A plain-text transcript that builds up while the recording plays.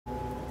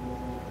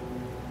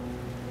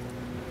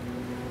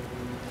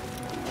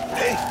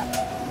Hey,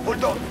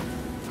 hold on.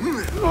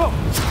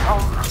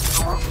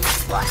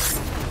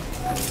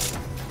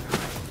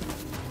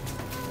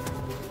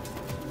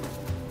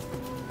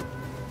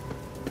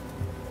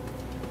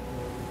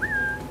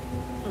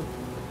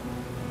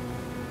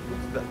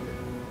 What's that?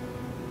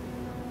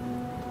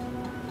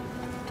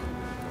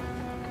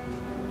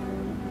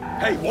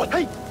 Hey, what?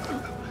 Hey!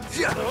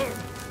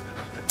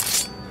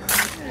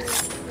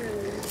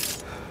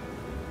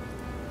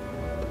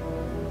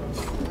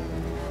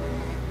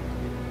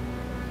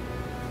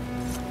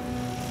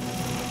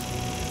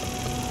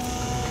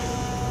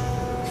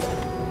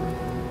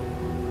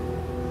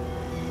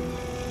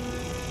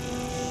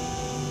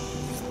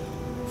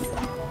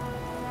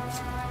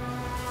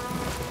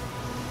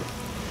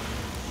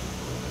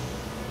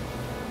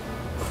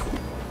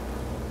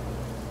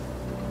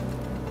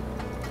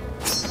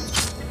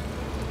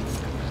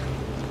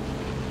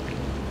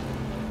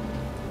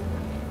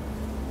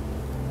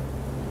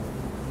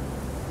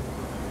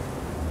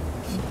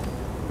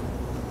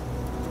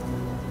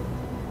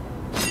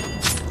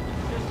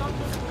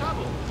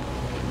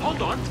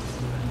 Hold on!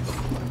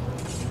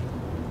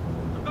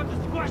 I'm going to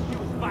squash you,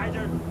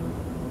 spider!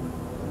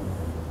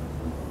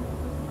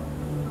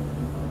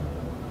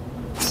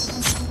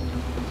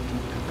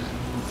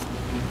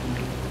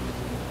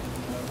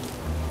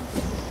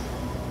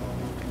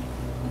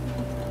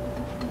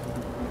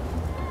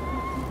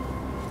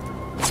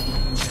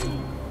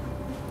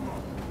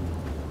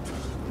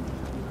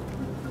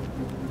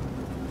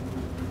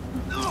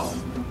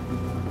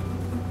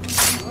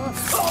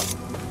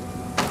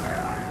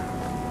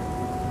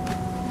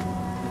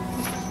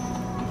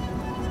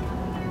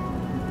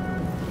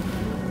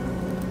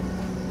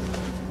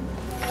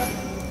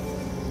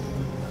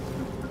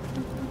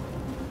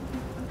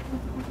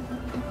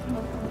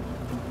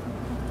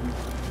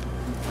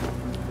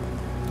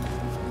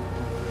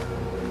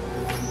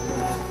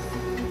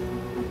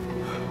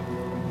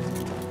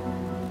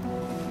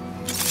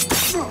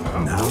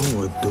 Now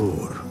a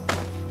door.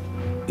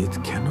 It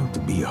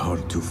cannot be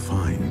hard to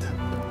find.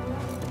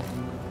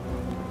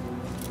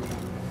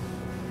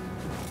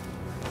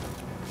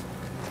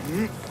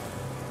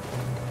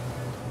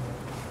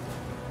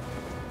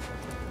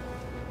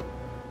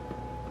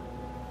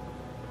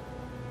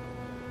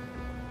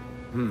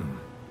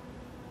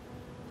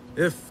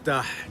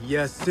 افتح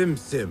يا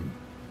سمسم.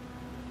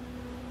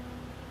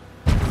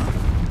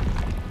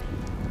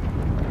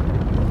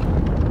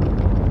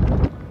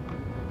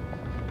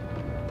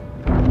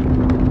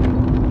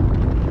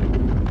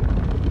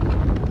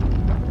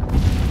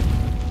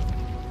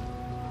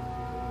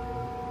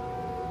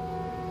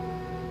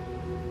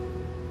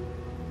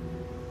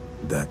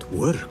 That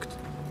worked.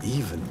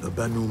 Even the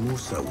Banu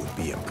Musa would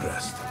be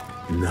impressed.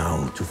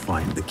 Now to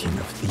find the King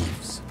of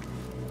Thieves.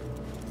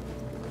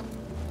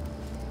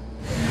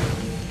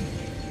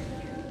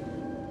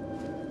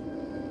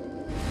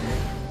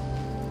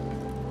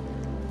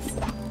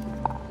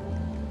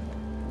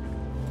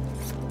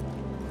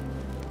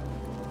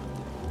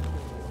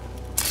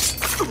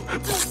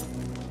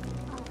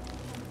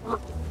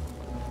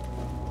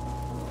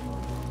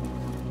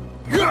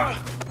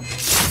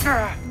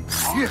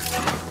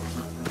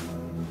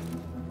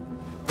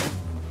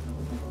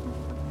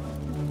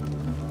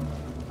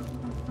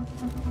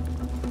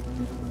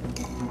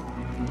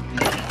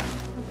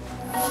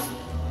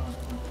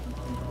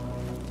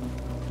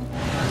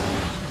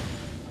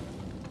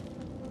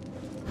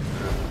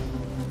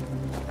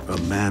 A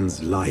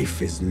man's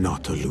life is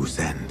not a loose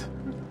end.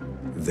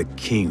 The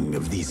king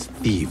of these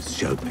thieves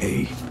shall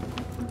pay.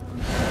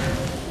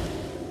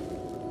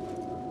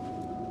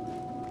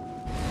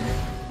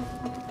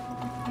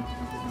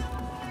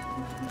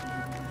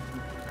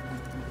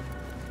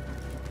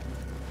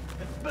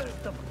 The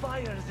burst of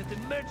fire as it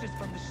emerges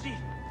from the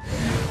sheath.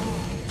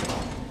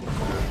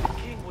 The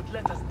king would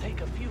let us take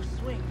a few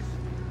swings.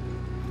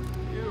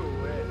 You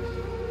wish.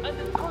 And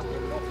it cost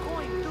him no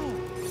coin, too.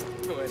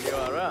 When you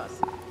are us,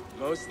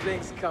 most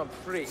things come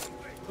free.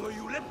 So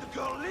you let the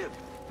girl live?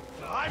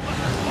 I must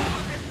have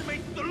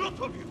overestimated the lot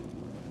of you!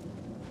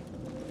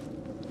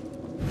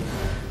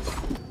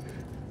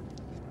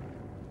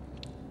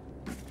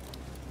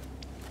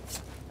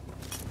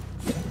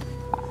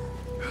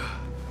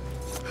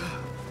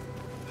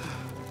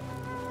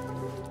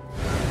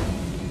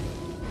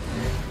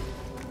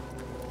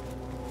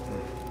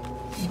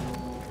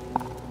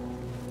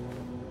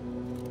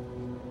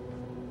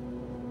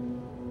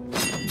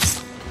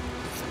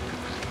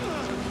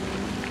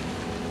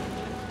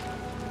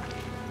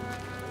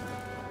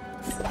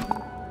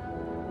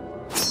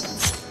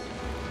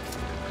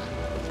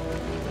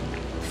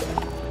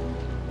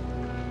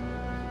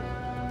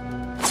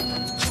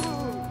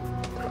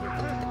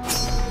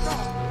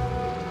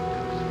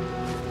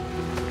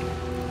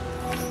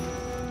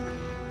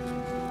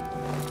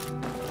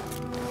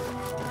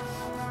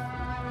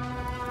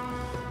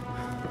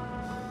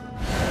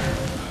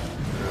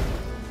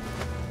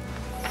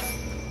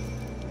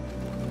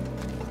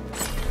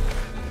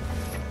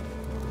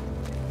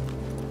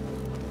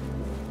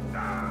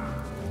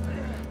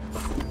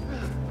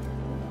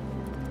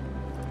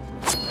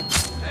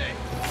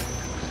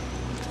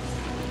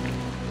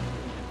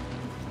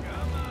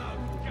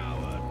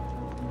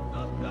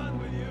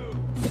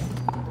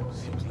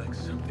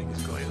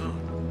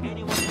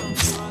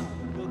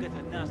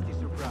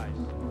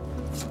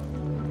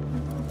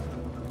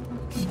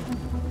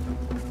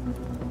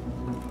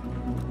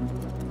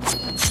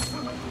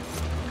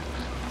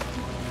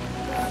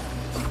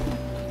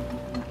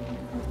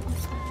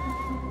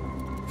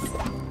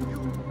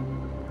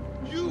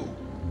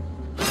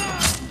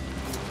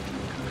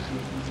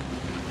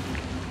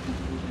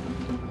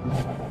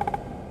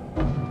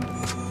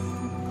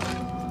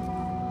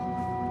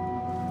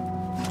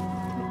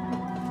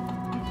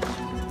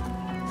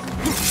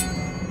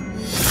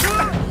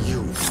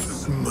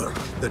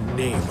 The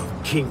name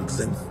of kings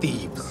and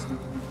thieves.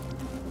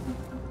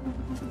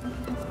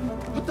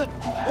 What the?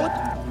 What?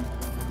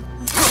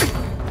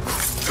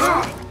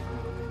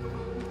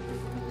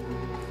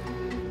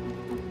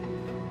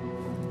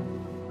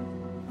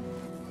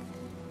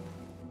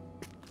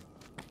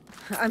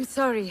 I'm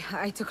sorry,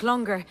 I took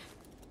longer.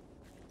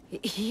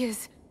 He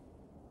is...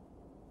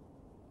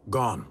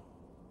 Gone.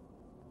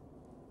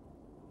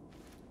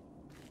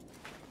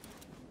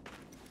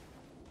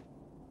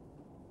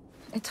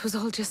 It was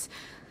all just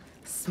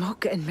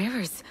smoke and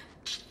mirrors.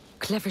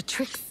 Clever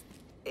tricks,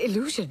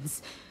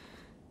 illusions.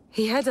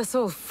 He had us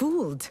all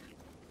fooled.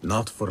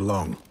 Not for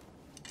long.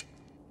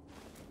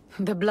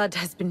 The blood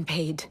has been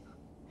paid.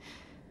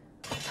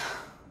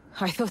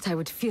 I thought I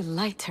would feel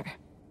lighter.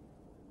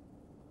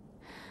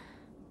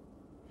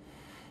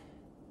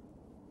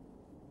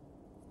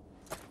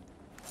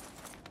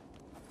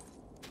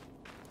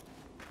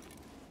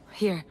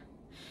 Here,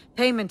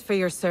 payment for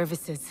your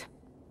services.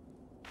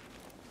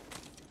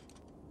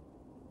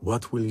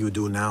 What will you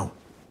do now?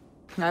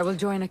 I will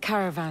join a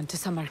caravan to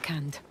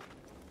Samarkand.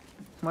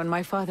 When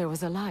my father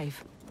was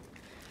alive,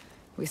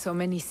 we saw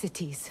many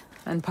cities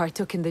and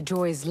partook in the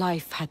joys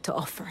life had to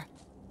offer.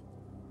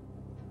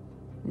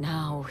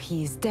 Now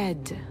he's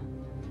dead.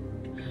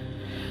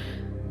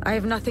 I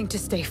have nothing to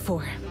stay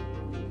for.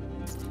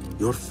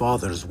 Your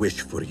father's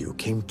wish for you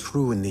came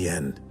true in the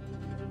end.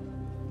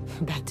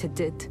 That it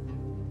did.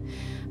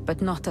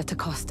 But not at a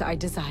cost I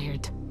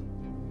desired.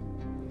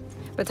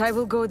 But I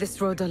will go this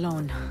road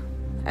alone,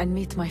 and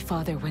meet my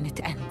father when it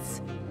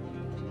ends.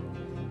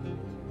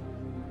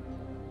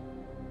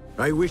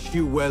 I wish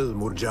you well,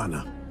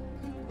 Murjana.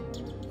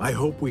 I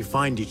hope we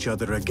find each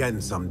other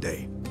again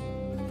someday.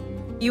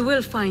 You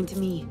will find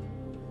me,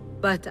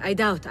 but I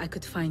doubt I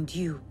could find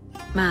you,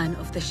 man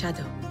of the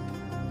shadow.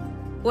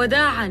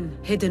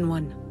 Wada'an, hidden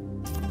one.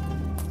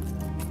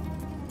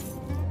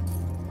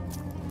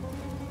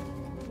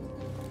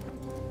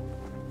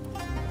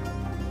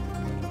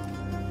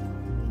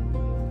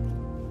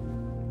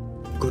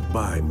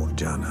 Goodbye,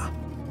 Murjana.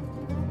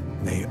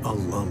 May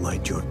Allah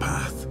light your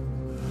path.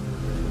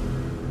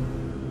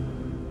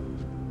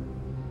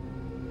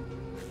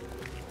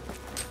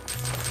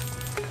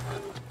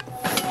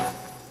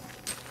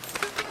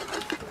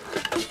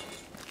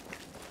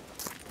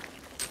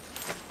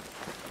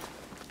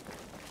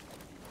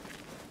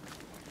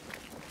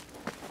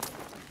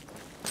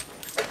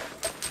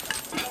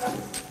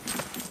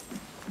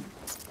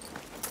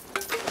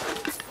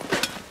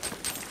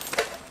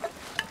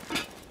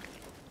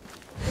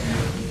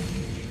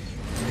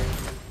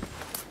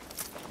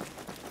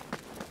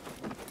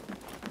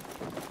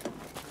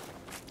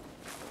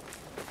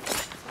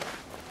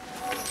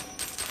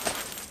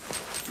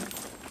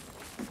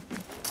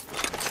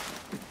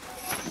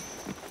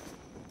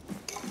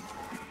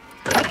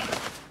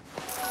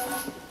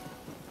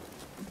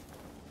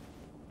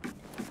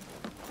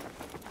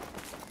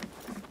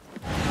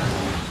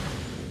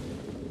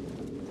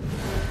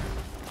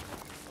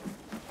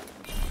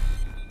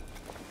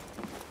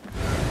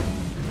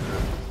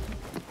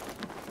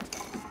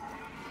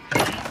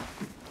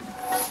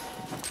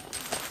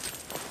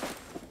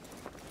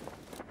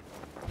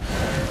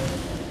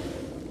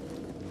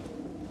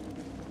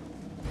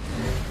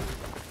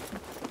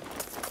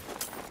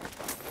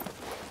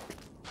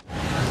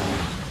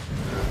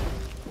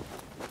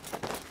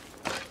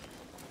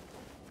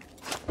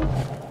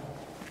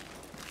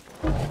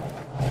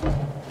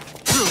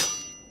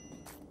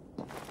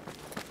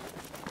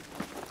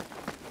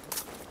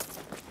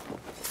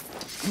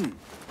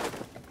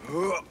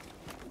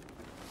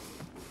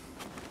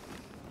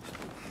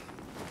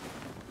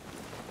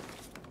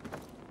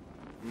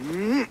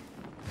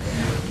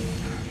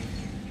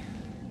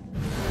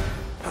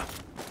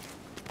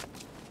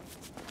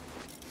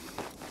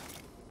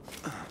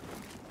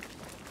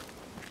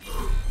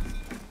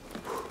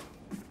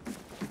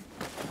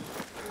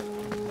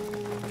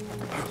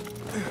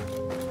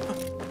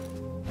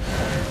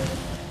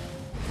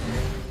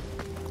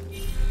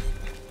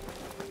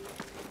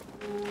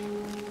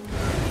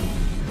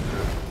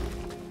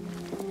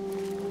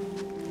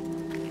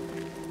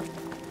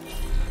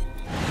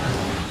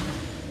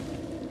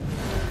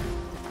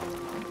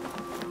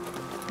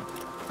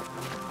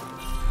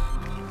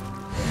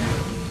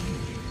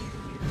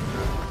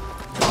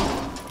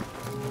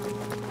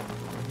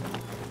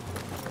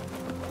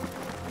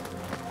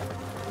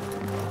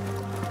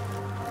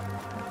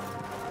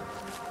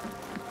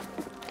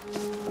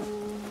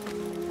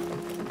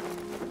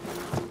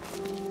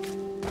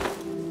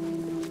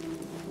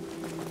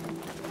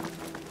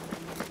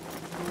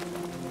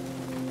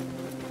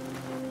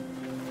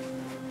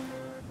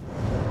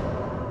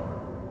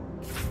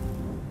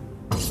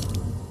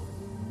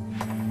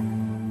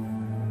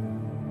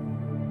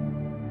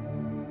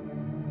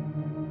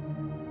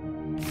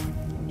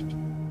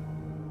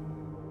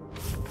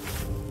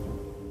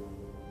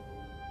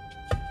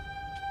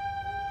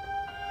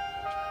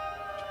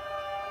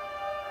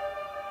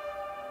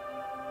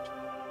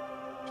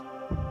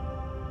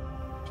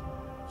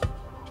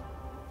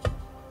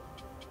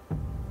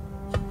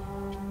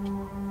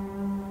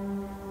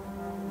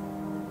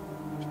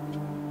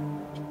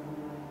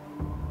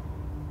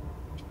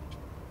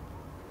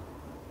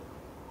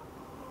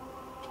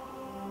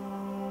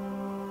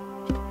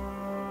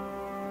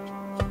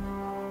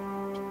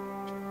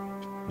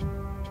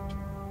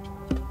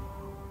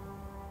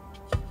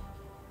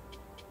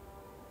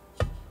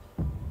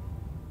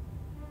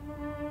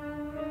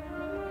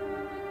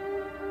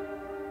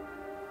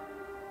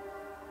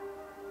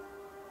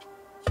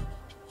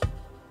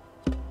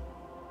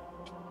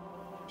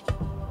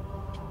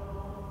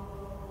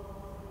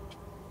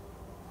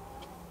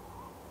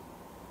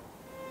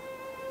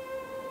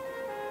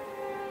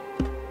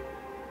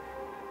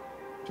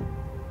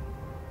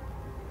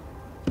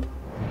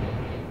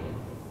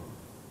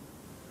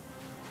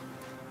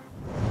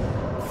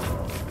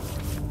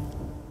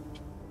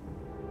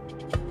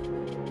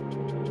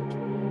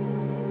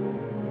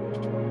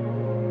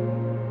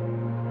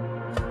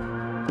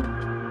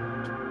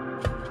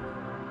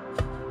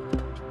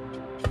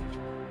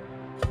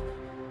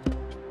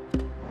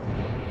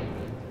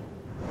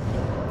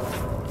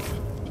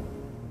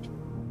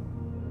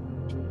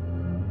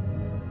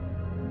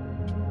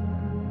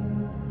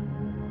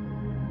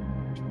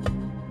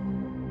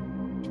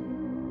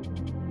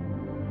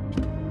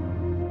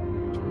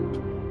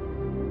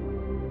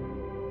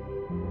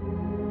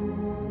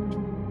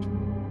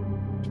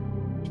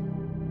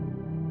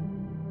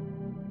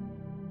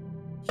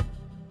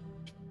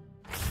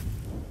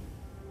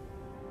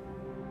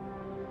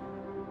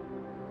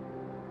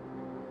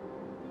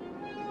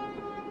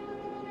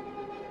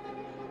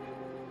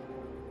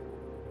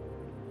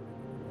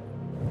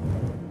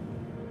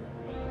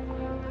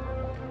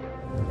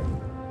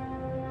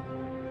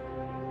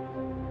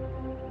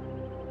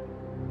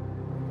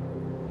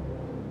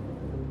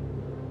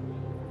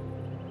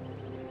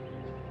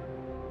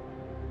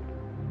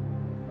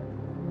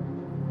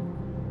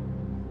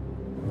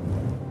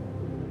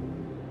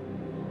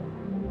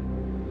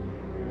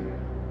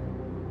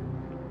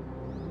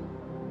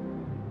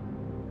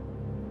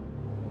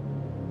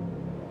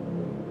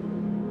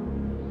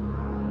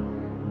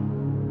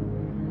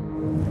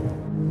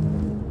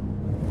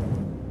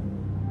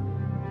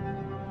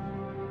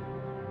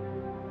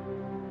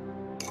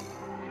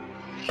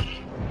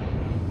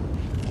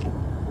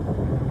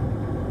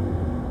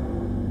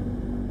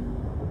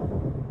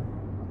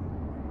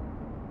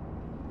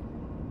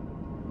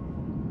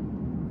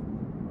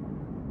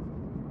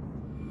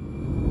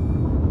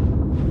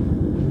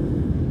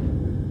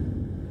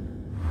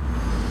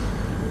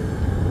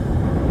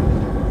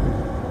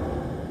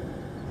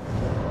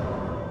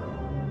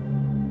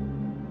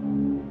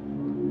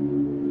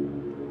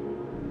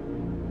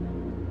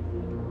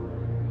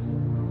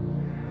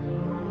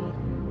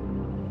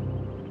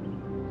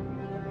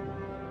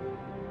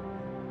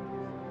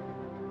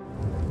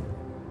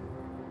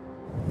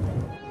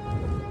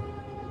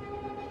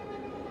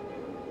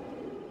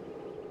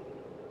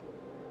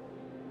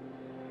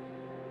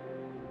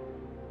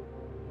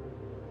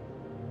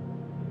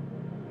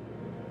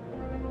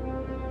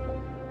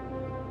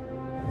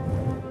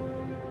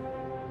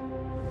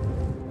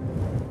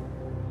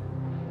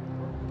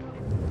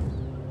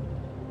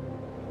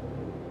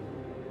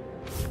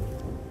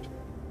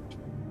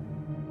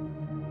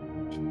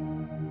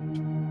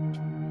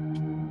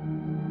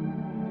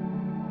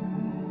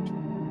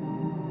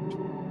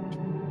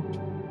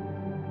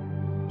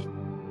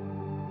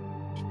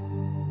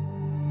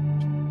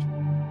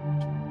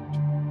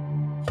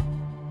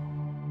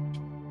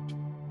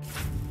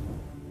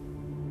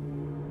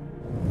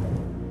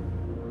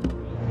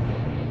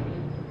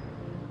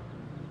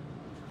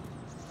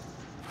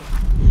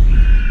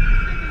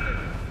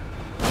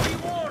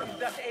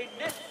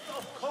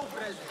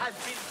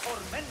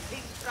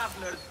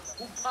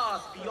 who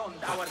pass beyond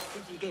our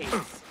city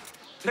gates.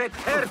 Tread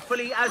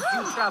carefully as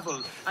you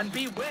travel, and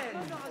beware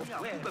of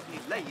where. بابن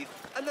الليث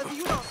الذي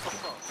يرى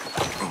الصفات.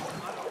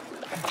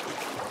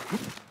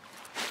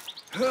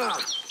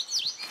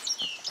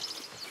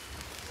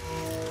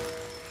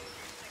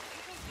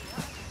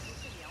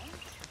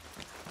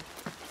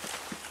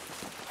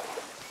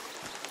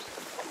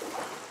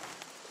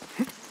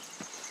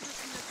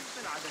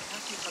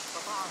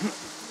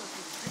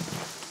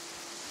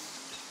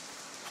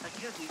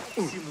 أكاد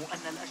أجزم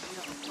أن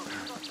الأشياء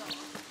الصغيرة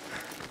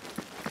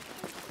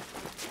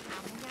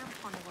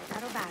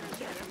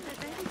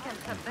ذلك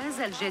الخباز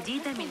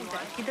الجديد من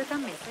متأكدة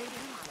منه.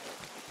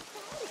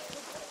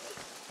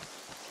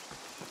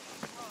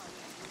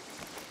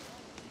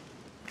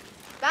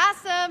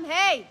 Bassem,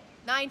 hey!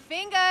 9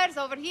 fingers,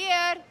 over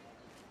here!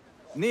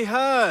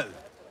 Nihal!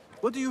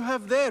 What do you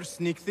have there,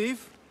 sneak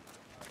thief?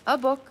 A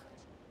book.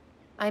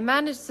 I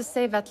managed to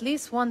save at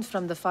least one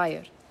from the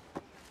fire.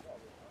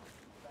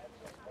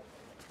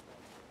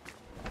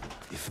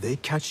 If they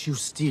catch you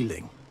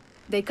stealing...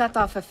 They cut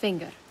off a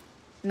finger.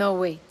 No,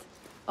 wait.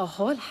 A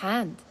whole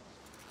hand.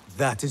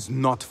 That is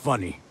not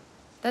funny.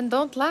 Then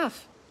don't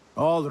laugh.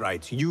 All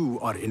right, you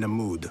are in a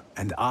mood,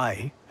 and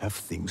I have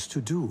things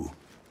to do.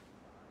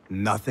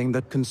 Nothing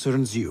that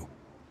concerns you.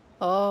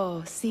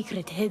 Oh,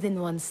 secret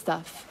hidden one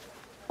stuff.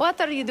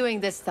 What are you doing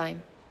this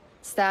time?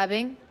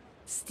 Stabbing?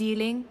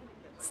 Stealing?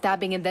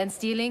 Stabbing and then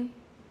stealing?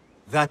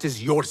 That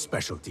is your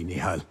specialty,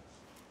 Nihal.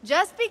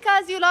 Just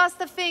because you lost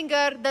a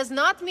finger does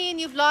not mean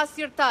you've lost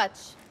your touch.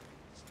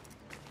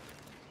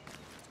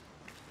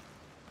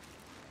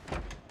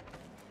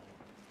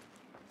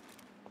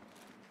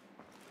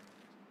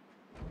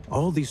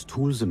 All these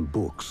tools and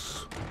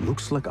books.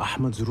 Looks like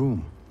Ahmad's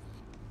room.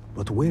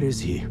 But where is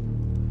he?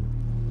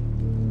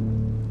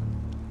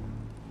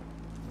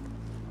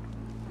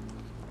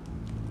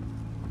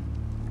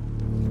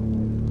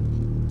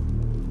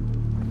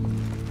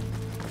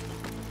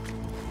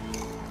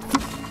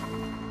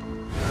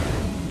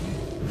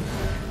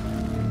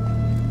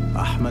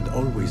 Ahmad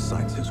always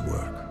signs his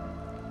work.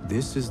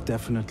 This is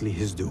definitely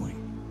his doing.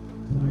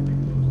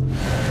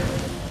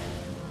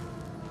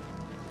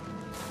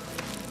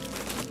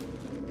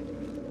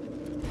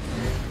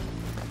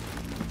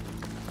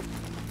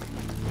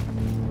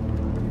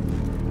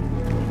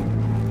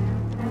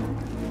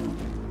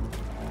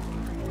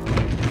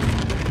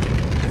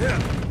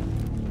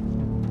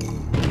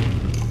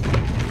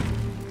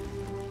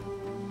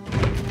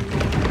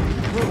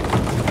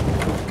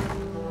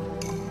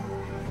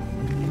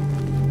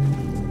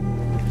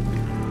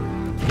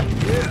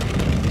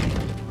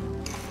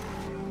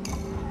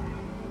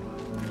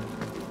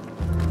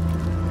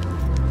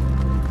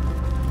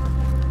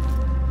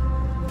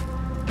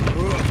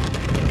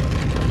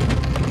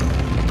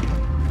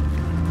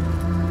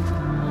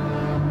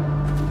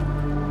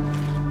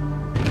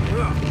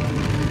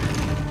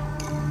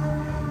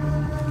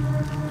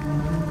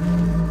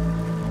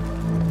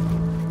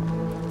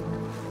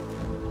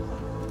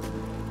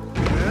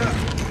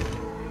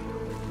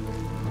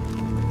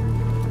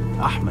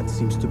 Ahmed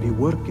seems to be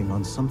working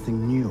on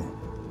something new.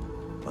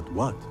 But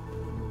what?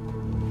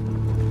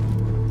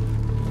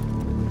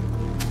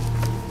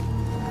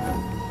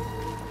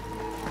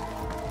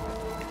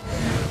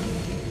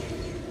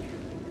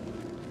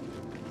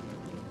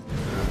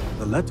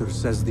 The letter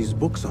says these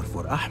books are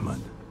for Ahmed.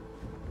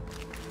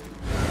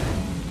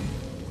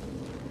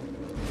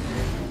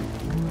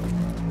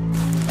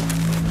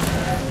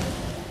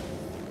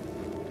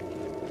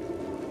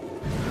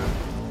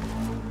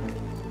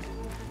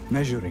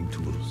 Measuring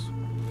tools,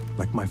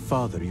 like my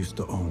father used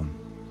to own.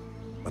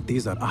 But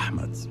these are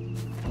Ahmed's.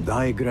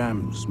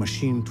 Diagrams,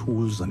 machine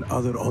tools, and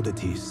other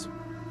oddities.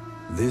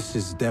 This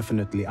is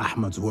definitely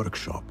Ahmed's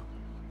workshop.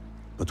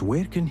 But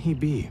where can he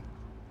be?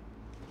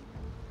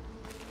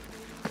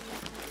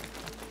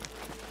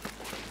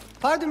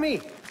 Pardon me.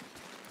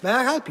 May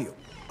I help you?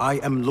 I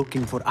am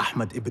looking for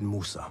Ahmed ibn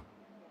Musa.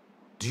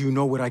 Do you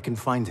know where I can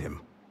find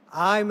him?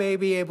 I may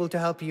be able to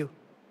help you.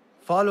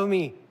 Follow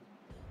me.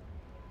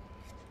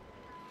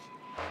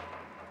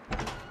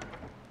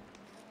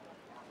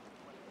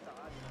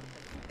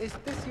 Is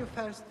this your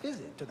first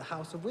visit to the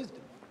House of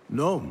Wisdom?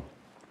 No.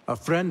 A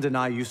friend and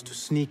I used to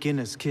sneak in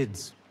as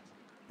kids.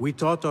 We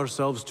taught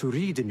ourselves to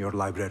read in your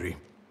library.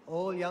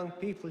 All young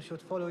people should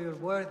follow your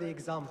worthy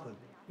example.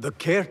 The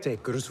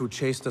caretakers who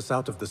chased us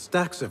out of the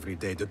stacks every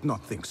day did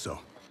not think so.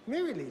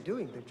 Merely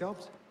doing their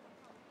jobs.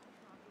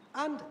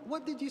 And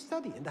what did you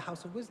study in the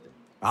House of Wisdom?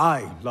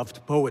 I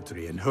loved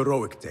poetry and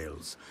heroic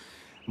tales.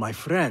 My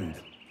friend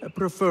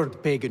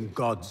preferred pagan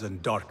gods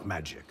and dark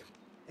magic.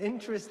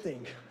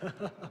 Interesting.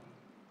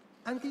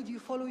 And did you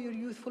follow your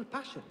youthful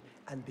passion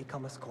and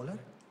become a scholar?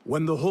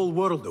 When the whole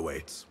world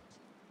awaits.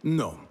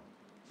 No.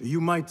 You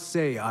might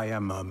say I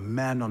am a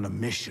man on a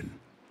mission.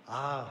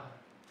 Ah,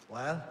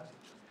 well.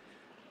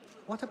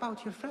 What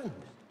about your friend?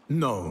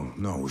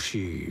 No,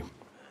 she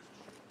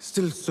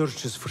still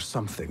searches for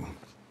something.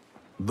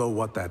 Though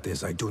what that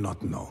is, I do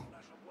not know.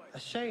 A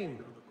shame.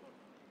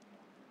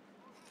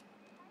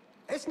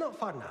 It's not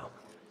far now.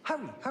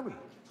 Hurry, hurry.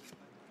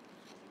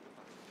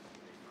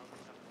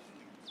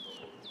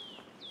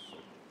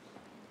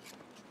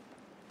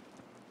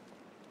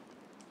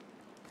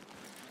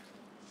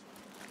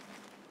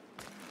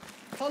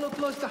 Follow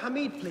close to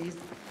Hamid, please.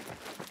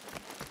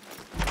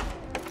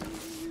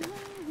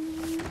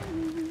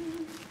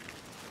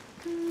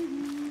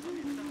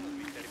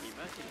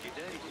 ترميمات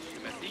الجدار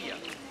الشماسية.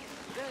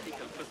 ذلك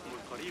القسم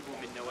القريب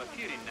من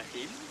نوافير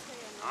النخيل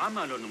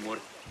عمل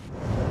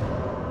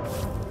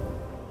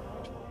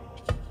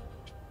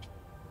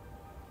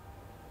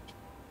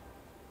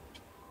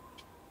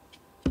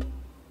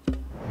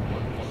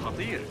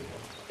خطير،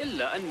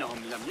 إلا أنهم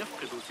لم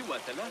يفقدوا سوى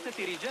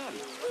 3 رجال.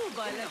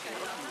 طوبى لك.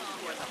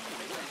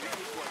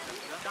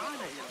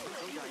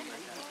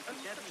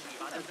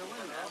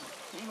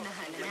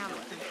 إنها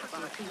لنعمة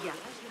حقيقية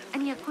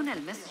أن يكون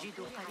المسجد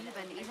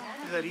قريبا إلى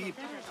غريب،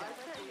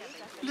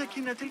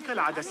 لكن تلك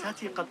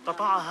العدسات قد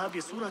قطعها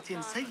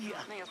بصورة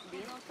سيئة.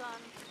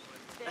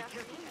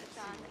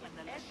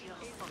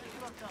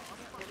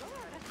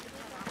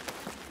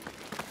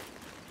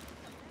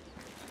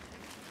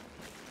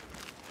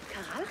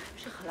 קרה לכם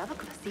שחלב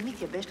הכבשים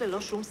מתייבש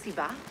ללא שום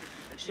סיבה?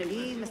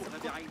 שלי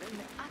מספקות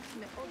מעט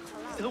מאוד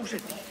חלב.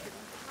 زوجتي،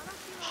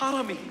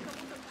 حرمي،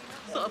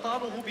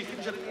 سأطعمه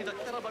بخنجر إذا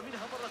اقترب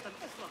منها مرة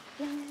أخرى.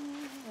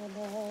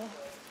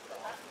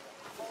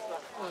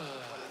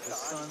 The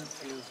sun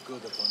feels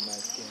good upon my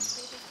skin.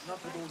 Not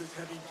with all this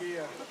heavy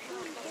gear.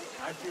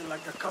 I feel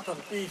like a cut of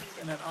beef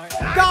in an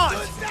iron.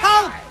 Guards!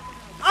 Help!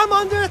 I'm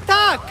under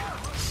attack!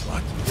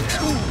 What?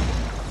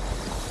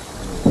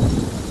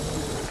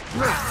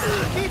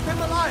 Keep him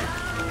alive!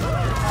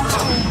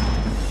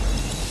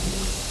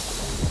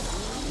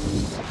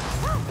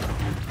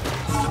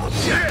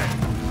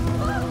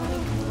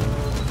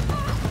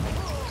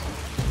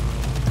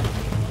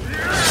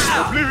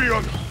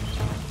 Oblivion!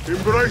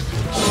 Embrace it!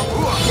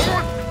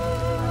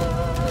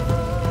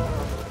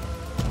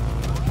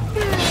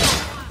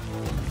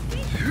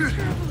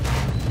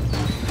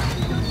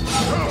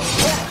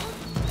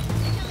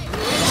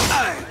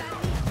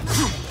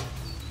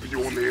 You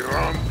only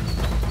run!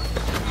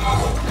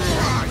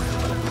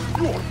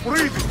 You are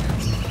breathing!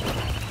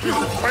 This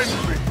offends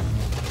me!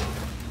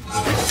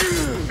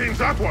 Seen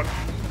that one!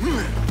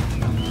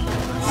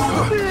 I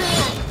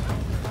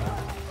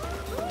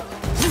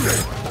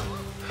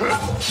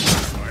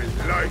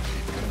like it!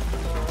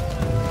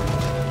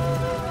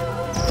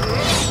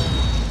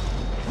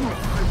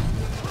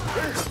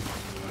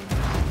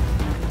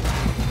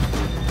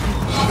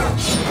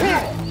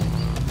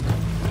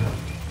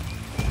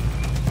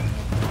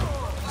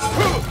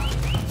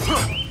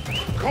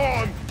 Come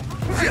on!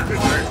 Get the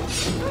mangling!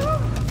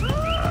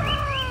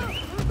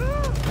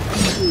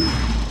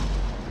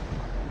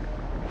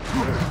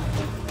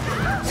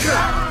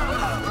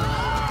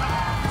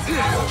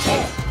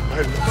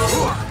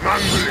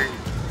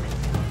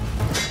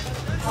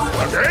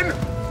 Again?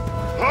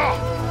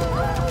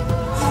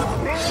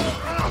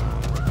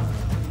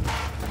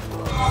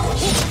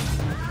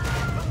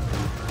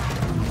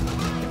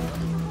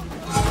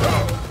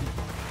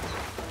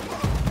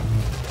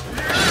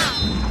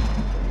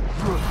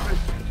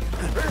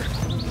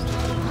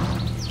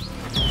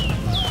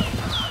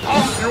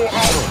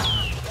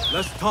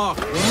 Let's talk.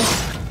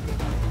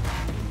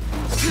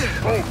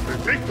 Oh,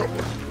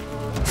 predictable!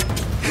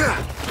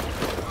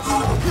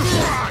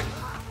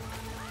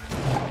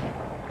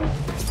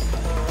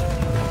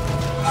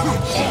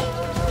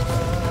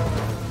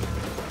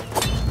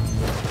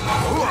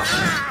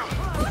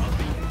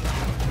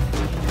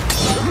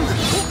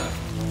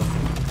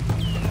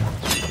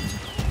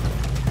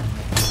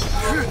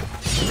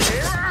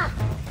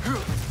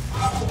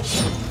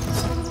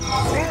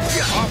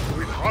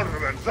 With harder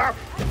than that!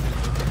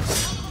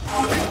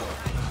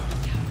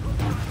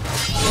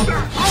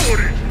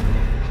 Howdy!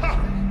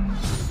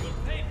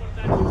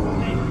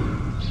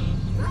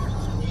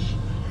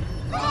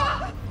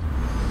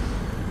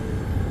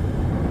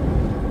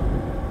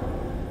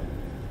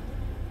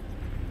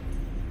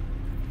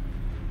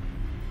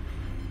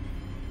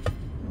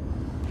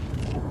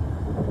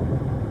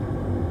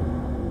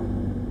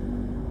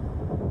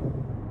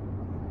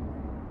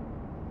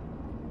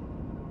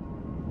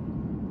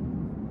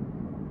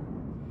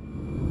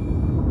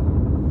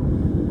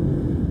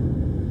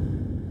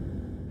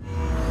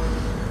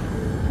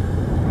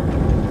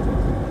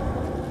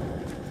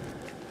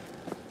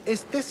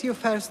 Is this your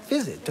first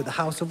visit to the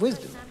House of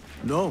Wisdom?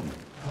 No.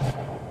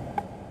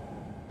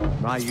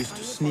 I used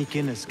to sneak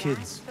in as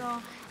kids.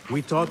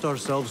 We taught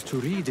ourselves to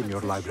read in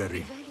your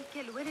library.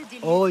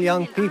 All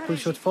young people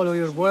should follow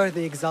your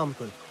worthy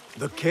example.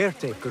 The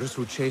caretakers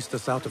who chased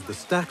us out of the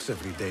stacks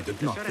every day did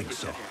not think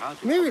so.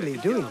 Merely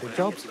doing the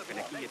jobs.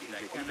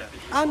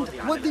 And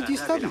what did you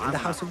study in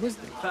the House of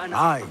Wisdom?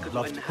 I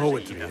loved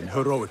poetry and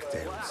heroic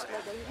tales.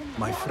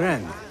 My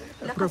friend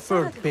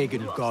preferred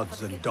pagan gods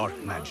and dark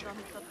magic.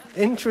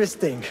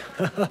 Interesting.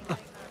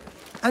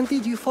 And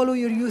did you follow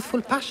your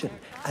youthful passion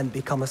and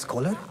become a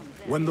scholar?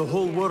 When the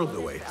whole world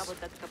awaits.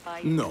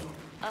 No.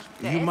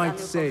 You might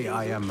say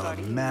I am a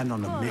man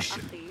on a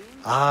mission.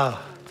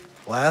 Ah,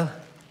 well.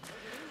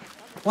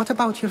 What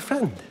about your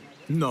friend?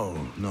 No,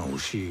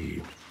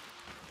 she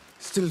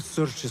still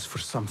searches for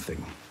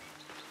something.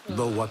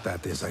 Though what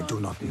that is, I do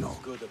not know.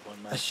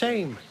 A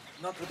shame.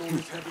 Not with all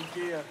this heavy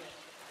gear.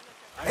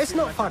 It's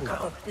not far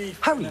now.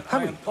 Hurry,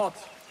 hurry.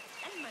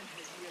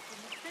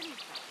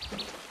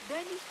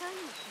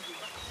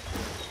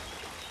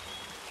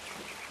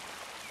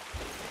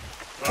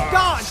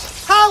 God!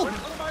 Help!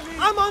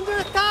 I'm under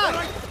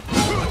attack!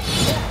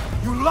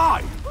 You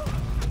lie!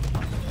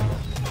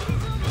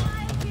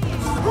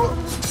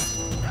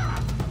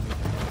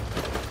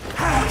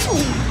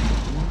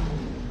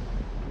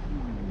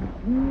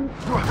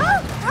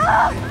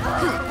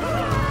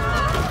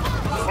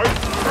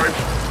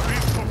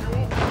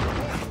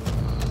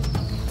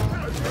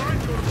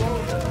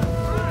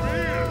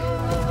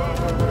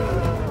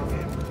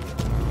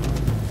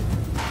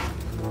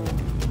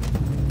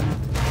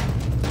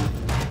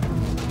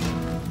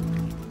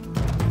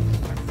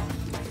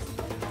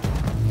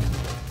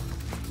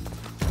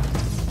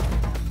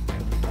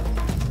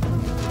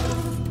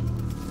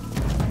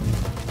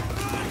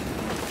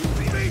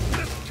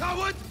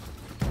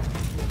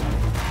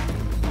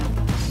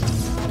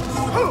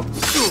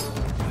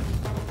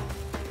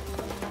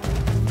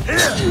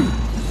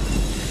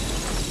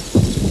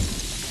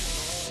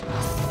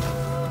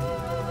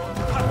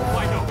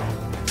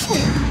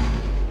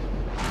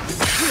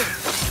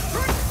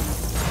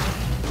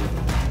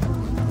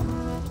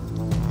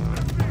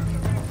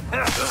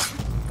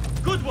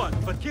 Good one,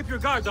 but keep your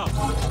guard up.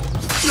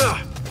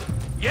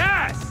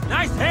 Yes!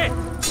 Nice hit!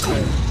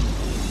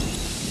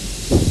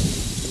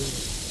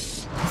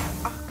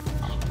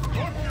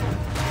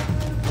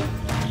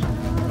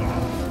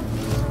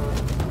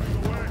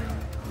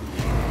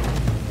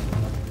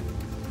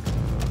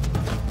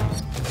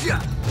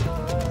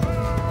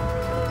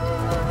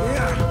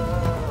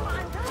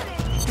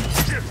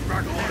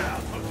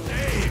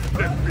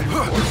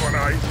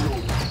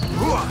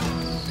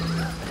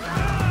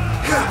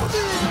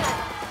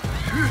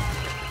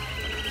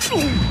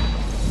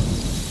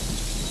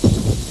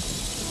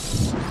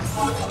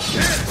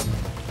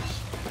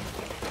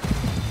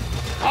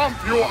 Pump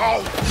you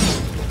out!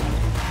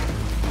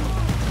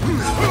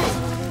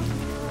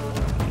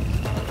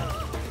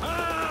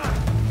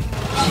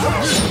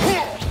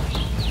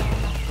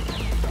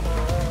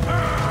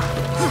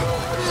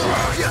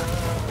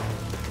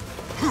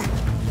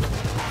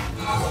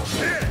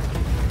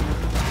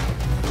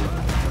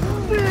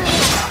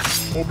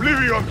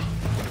 Oblivion!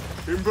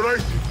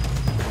 Embrace it!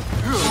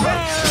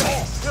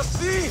 You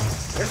see?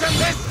 It's a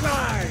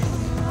missile!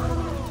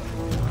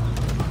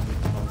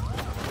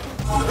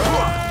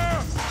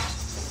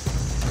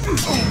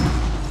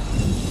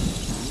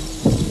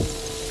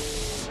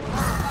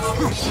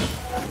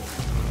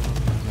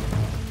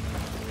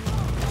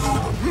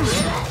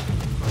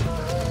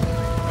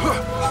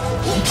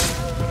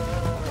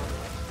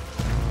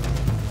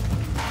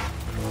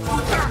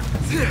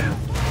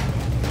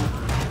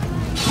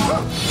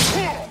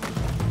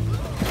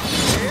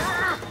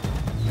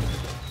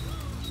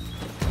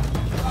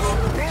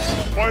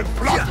 Mein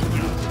Platz!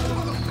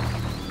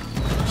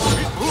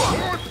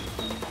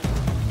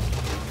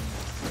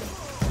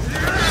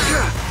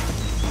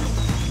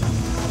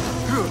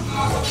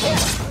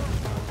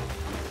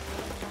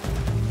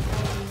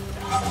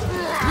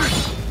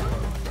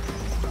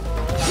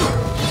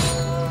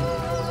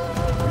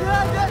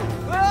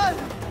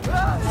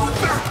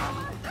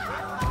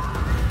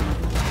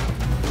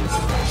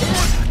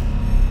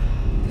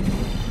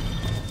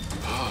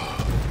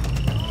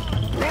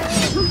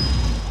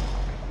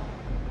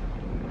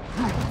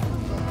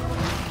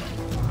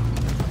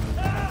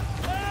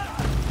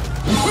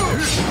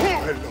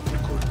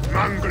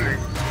 Mangling!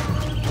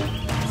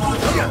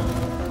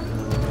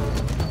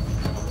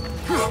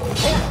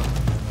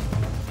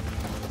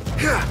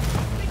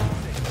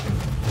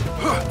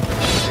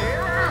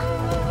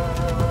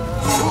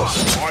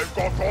 I've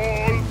got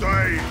all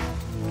day!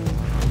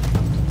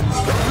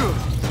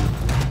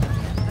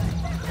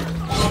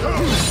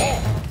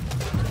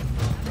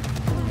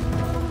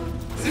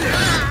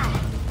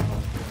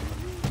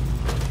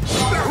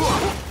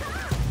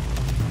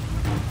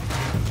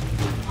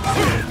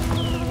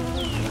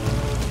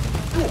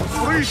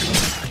 Freedom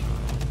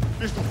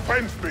is to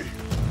fence me.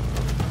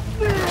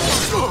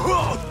 So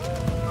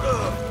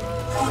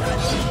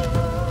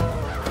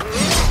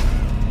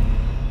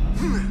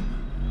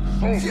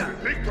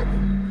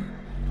predictable.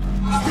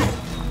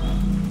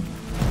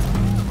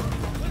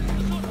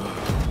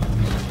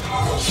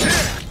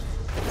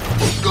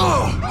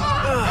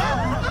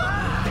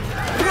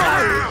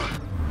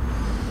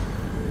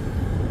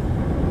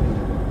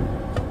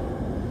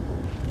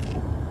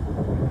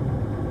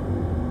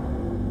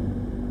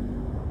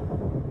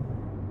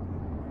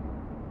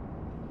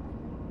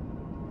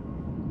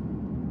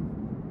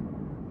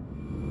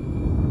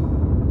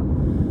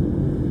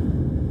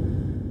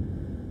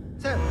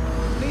 Sir,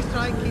 please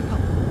try and keep up.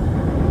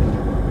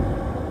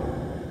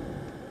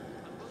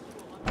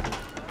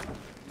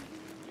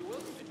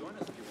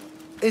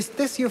 Is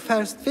this your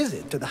first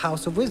visit to the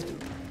House of Wisdom?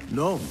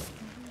 No.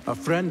 A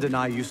friend and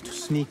I used to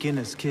sneak in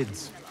as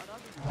kids.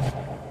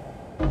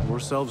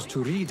 Yourselves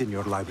to read in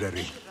your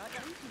library.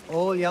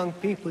 All young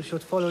people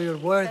should follow your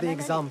worthy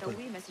example.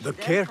 The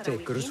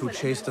caretakers who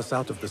chased us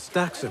out of the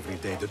stacks every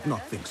day did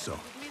not think so.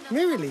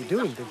 merely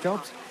doing the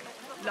jobs.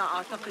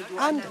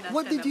 And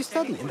what did you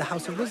study in the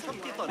House of Wisdom?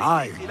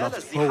 I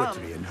loved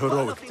poetry and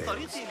heroic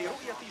tales.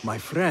 My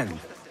friend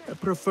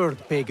preferred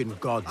pagan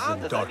gods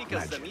and dark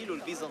magic.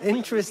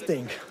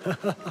 Interesting.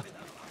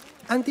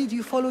 And did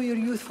you follow your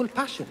youthful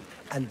passion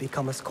and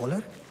become a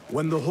scholar?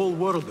 When the whole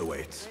world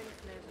awaits?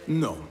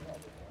 No.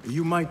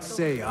 You might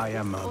say I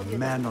am a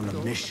man on a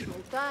mission.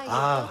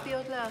 Ah,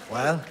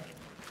 well,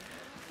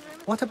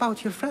 what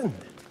about your friend?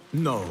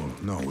 No,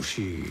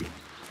 she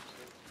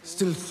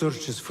still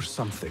searches for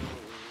something.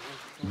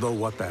 Though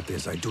what that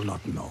is, I do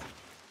not know.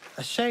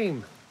 A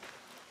shame.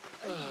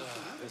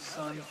 The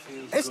sun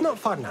feels It's good not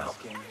far upon my now.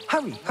 skin.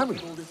 Hurry, hurry.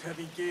 All this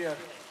heavy gear.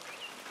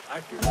 I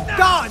feel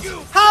Guards!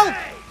 Help!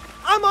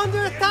 I'm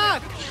under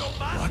attack!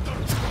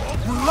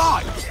 You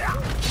lie!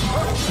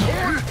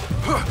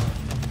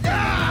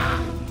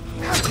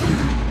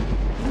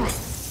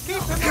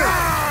 Keep him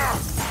down!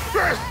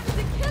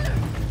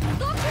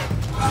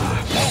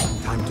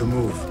 Time to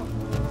move.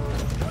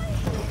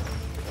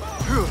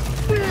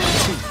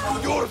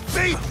 Your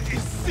fate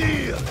is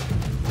sealed!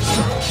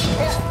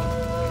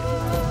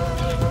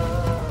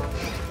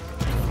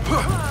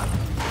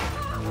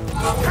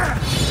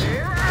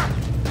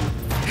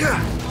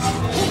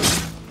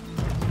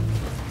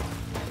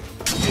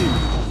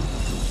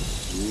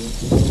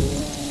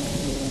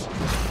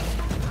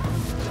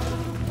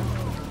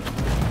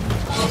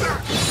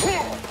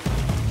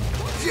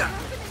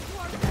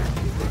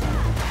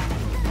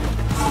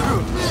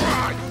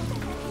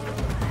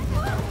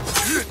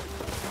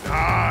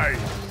 Die!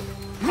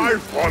 I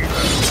won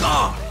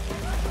them!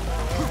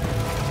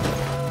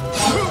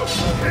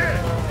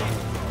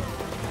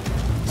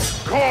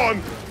 Gone!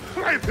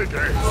 Right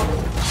again!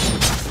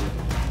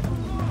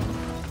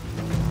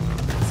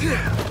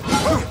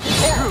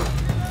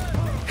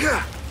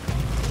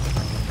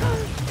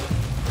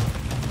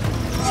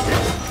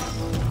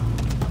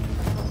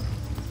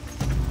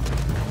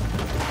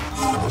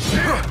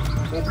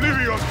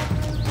 Oblivion!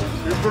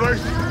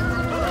 Embrace!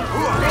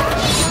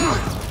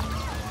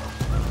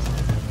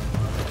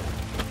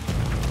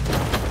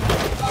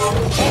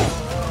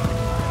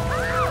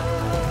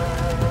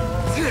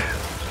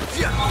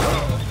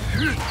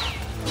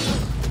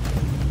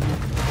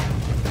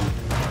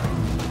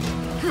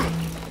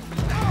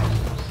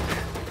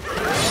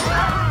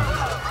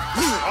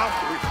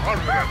 After we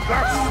harden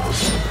that,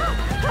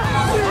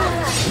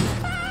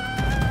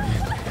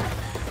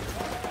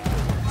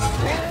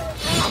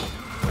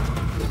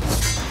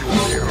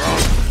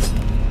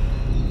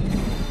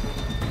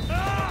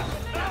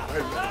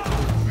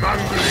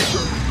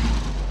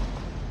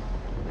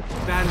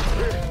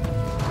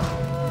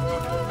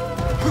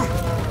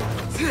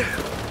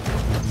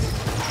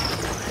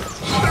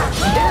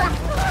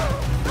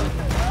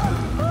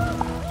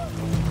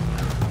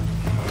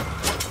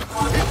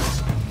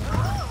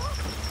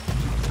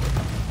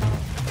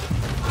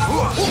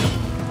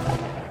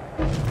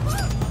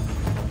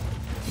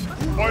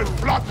 I'll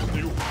flatten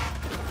you!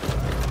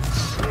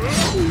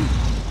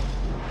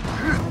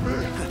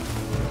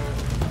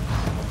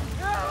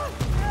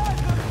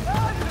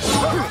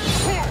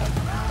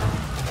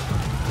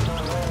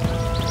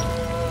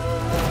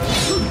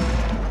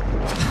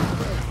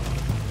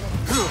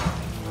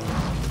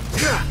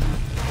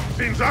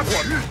 Seen that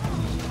one?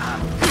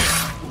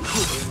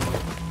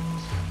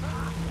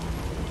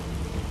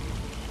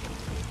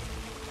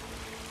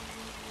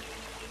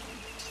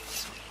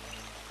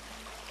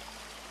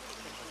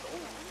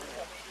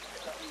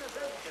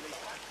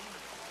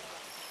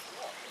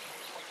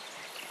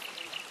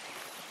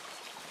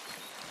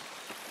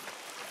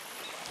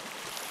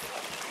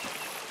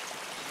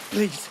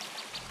 Please,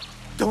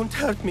 don't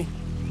hurt me.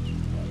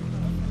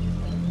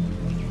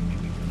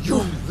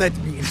 You led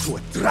me into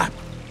a trap.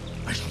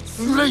 I should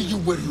slay you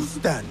where you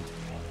stand.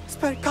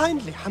 Spare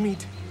kindly,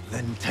 Hamid.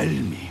 Then tell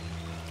me,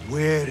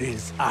 where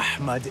is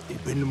Ahmad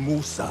ibn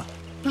Musa?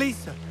 Please,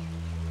 sir.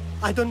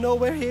 I don't know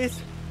where he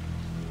is.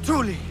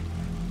 Truly,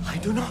 I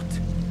do not.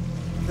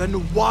 Then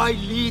why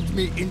lead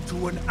me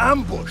into an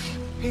ambush?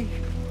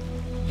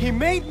 He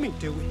made me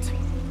do it.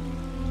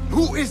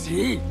 Who is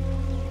he?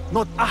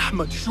 Not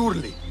Ahmad,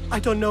 surely. I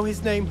don't know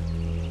his name.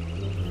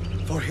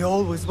 For he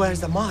always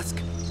wears a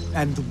mask.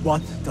 And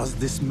what does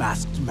this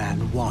masked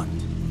man want?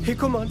 He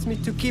commands me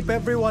to keep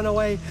everyone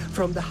away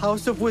from the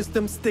House of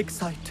Wisdom's dig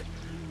site.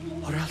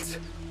 Or else...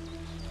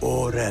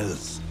 Or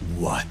else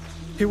what?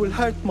 He will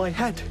hurt my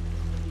head.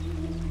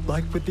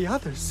 Like with the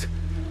others.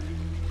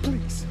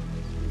 Please,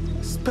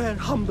 spare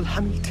humble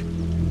Hamid.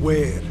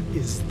 Where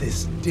is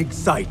this dig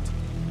site?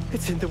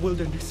 It's in the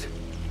wilderness.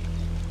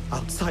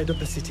 Outside of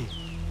the city.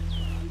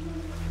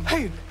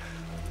 Here,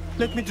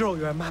 let me draw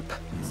you a map.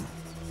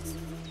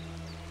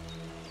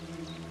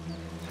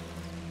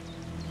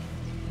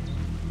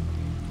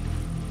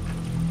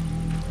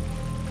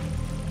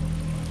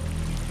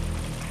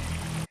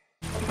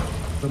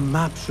 The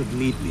map should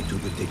lead me to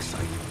the dig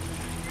site.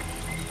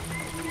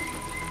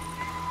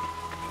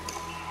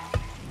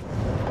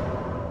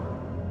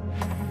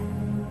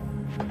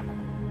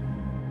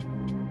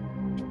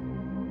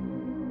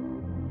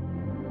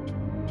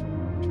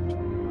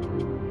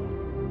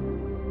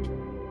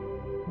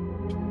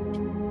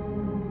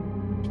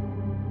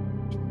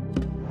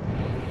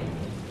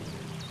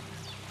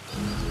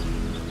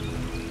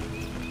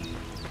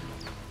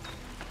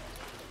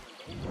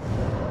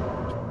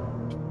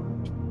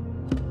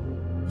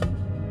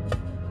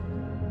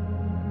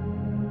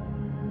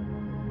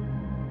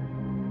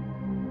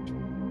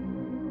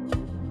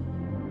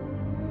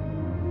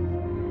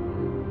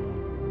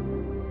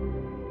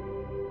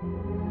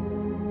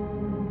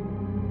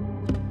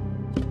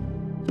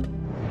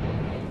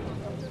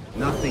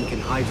 Nothing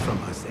can hide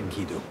from us,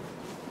 Enkidu.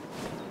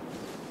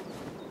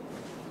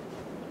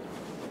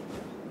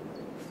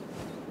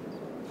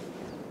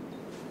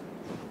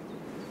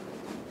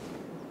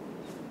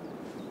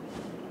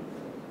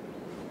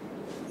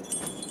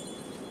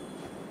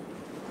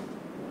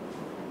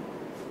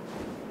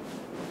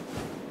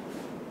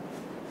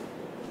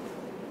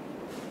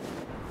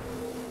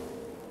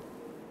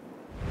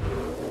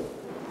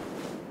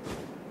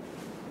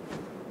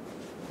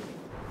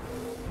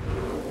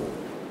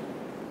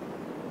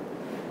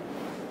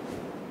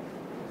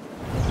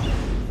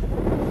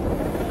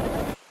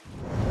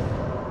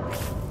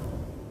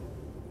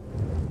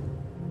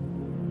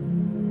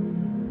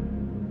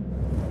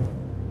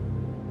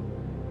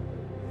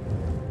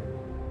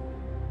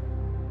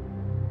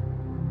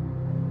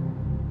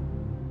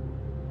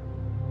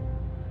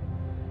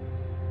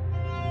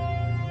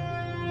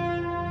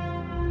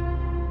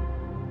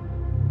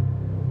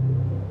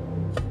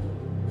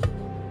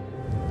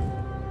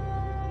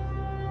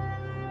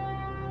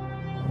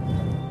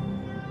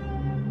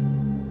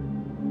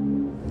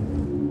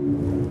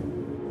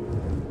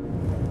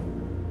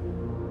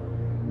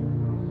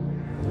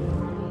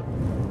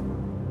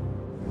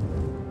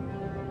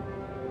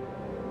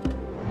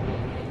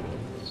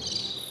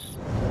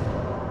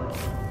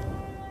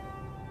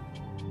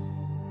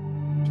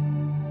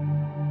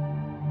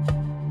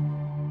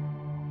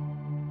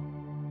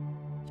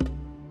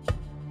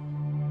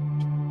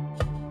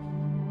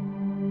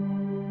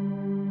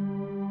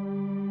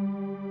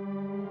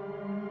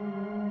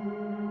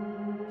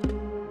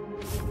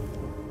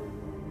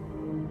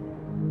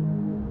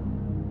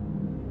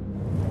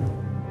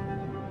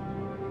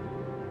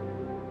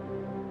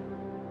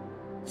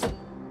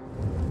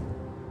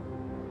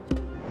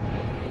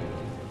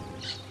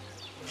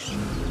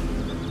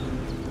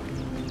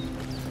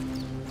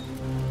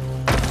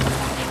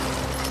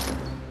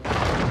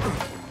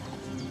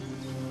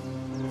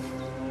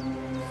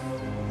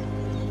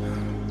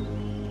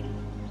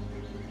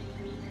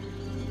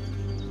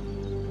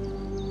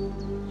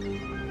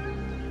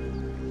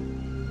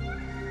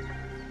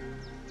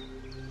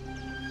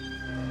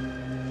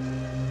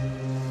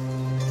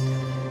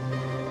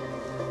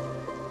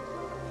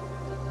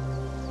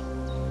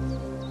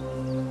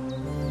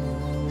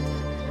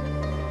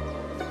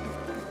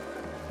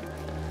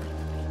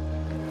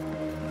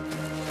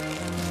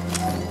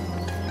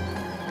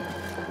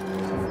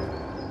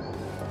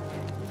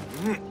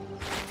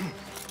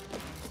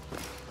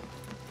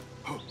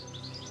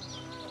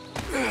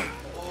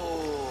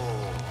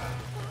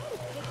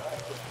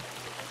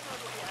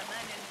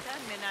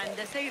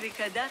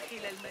 سيرك داخل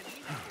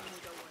المدينة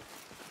المدونة.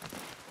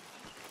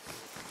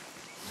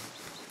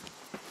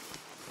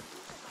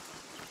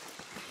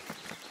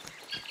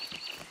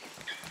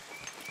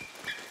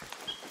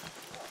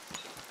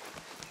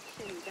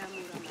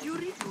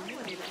 يريدون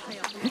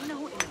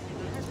سيقولونه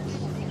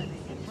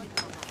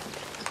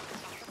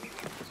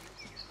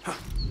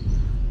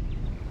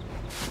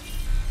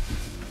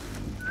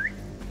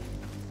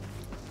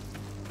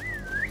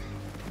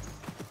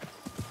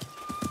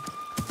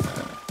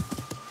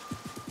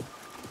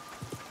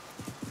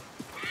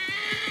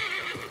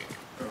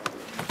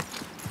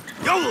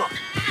يلا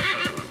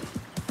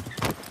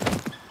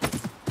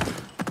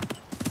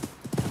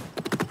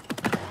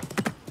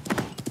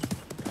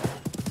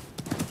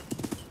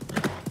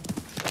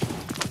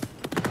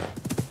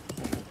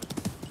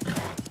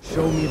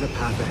Show me the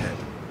path ahead.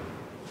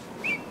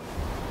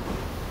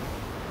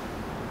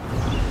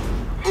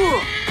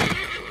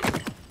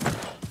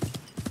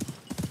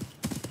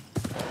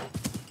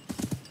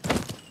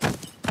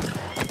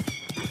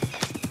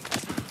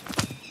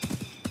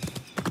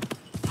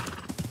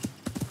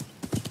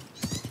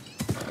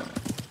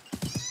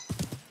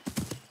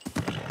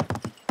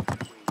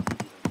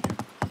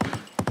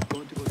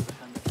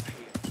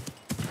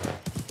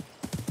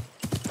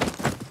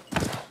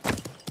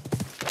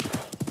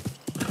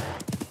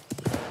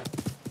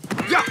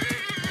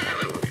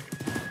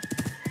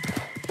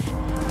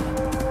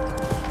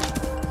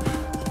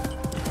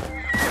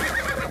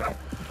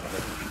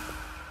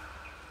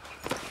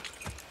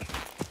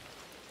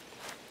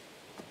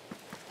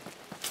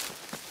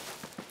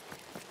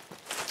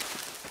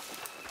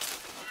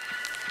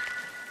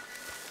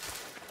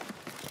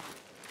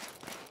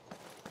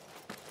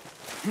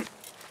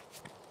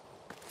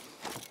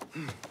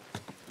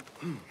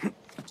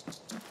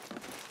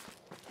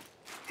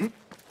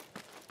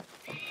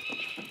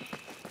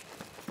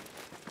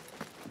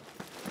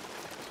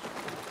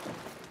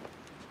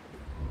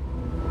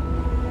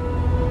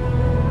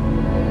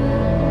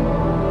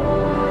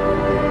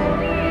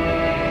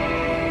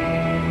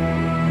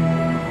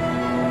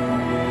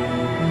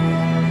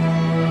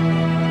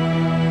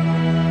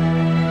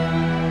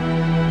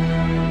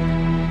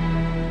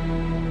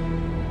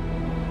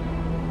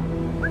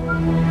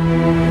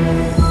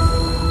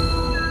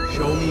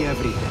 Show me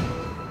everything.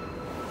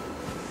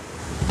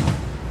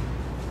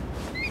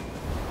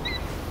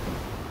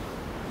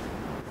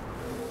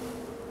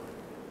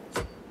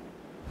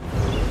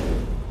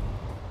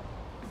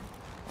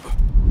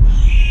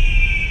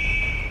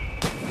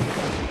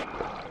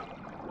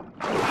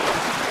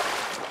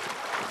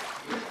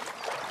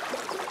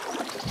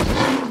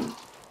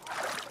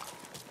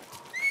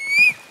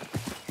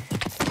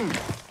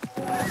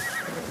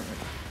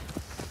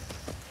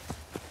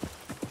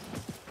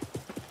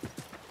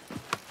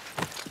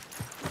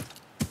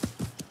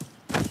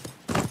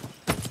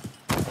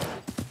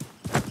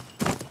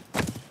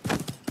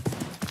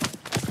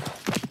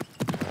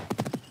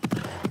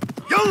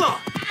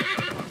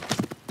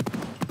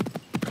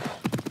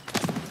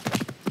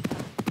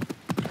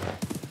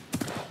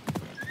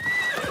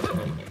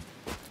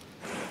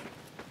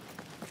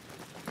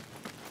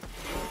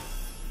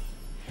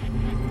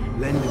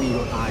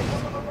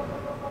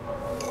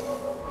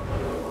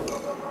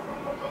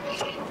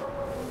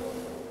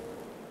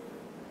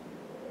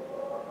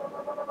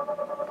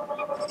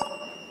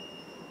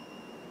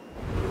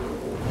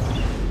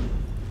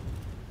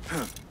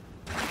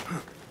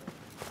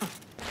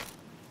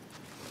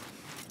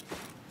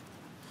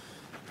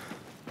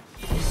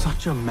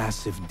 Such a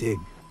massive dig.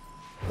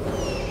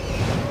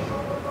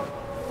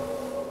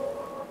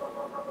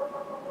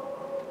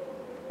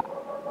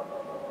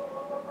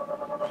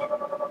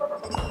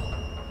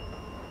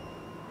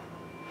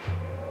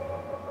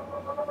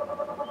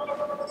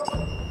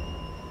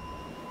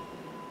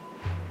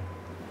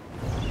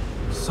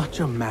 Such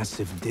a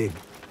massive dig.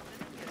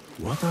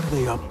 What are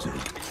they up to?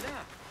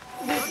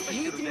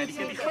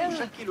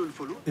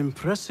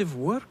 Impressive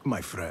work,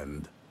 my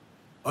friend.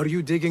 Are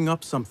you digging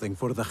up something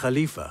for the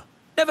Khalifa?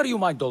 Never you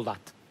mind all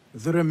that.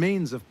 The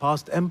remains of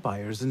past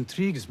empires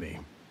intrigues me.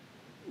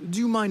 Do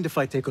you mind if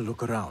I take a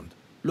look around?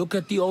 Look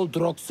at the old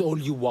rocks all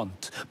you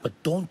want, but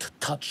don't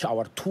touch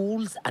our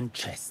tools and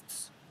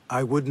chests.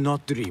 I would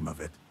not dream of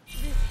it.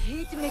 This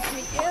heat makes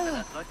me ill.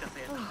 I want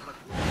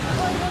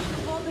to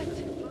vomit.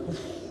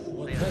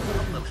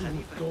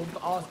 Don't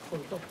ask for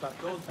doctor.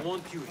 Don't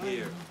want you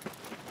here.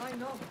 I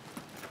know.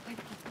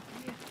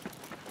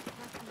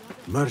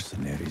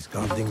 Mercenaries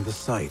guarding the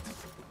site.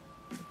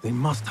 They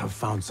must have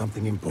found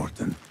something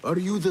important. Are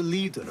you the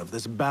leader of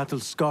this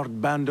battle-scarred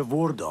band of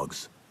war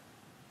dogs?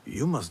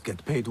 You must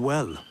get paid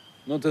well.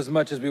 Not as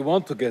much as we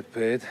want to get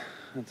paid,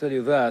 I'll tell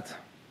you that.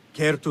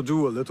 Care to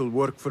do a little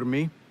work for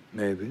me?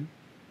 Maybe.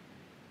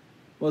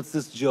 What's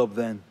this job,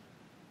 then?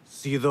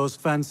 See those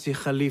fancy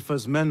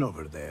Khalifa's men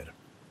over there?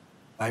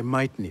 I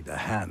might need a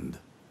hand.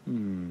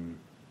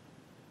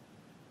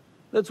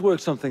 Let's work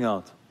something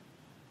out.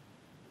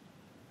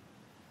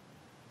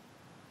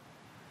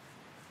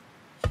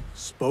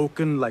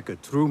 Spoken like a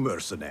true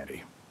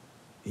mercenary.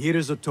 Here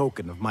is a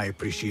token of my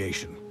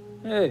appreciation.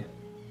 Hey,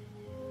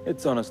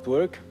 it's honest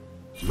work.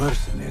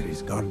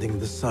 Mercenaries guarding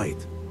the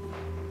site.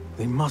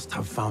 They must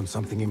have found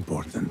something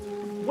important.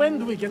 When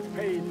do we get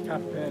paid,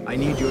 Captain? I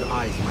need your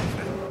eyes, my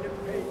friend.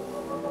 Get paid.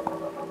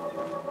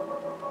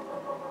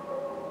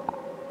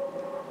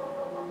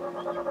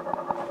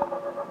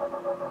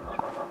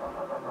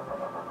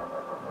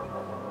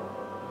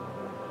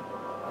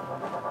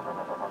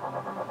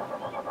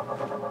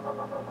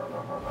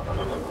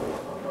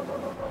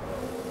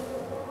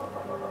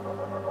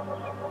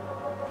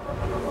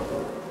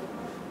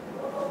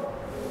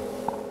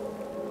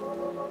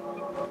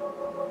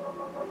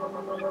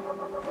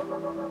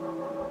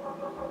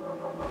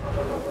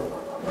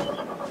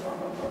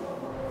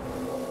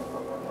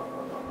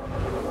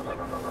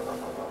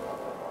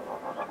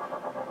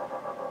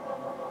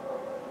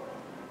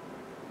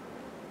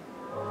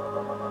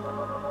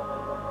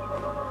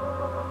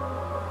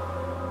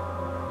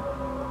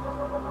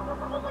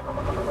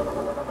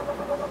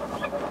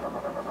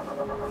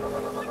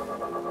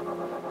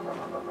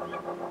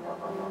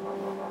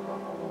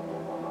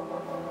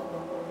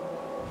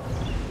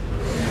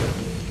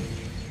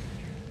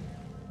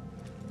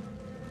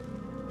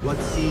 What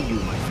see you,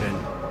 my friend?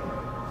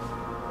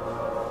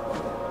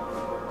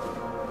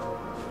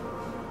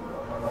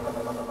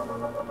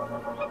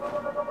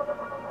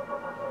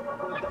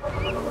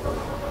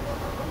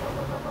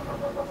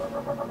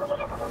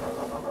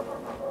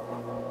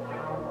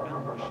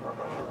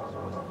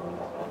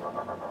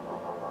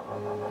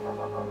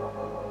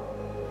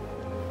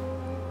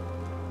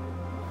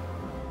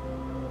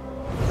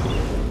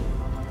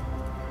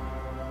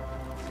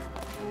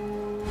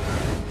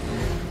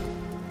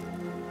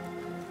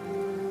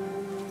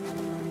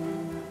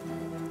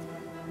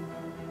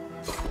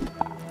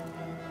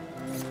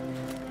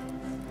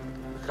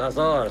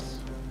 Khazars.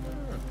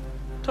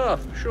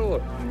 Tough,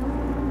 sure.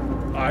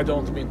 I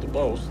don't mean to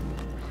boast,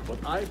 but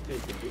I've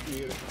taken the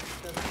ear.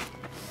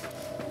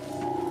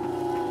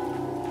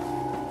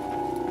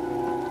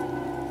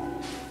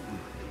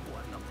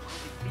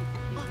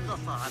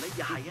 نغص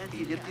علي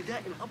حياتي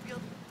الارتداء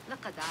الأبيض.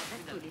 لقد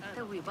أعددت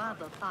للتو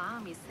بعض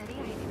الطعام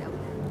السريع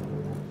للأولاد.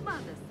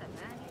 بعض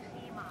السبانخ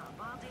مع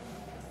بعض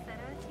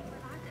المكسرات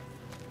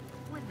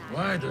والعدس.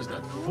 Why does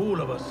that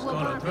fool of a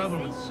scholar travel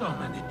with so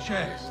many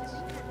chests?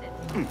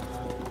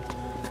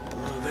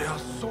 They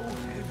are so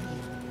heavy.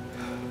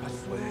 I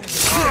swear.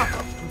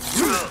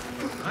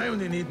 I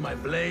only need my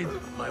blade,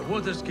 my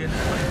water skin,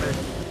 and my bed.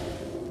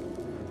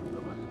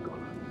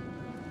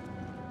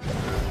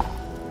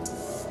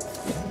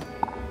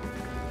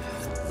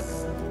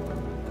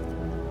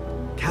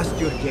 Cast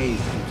your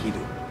gaze,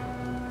 Enkidu.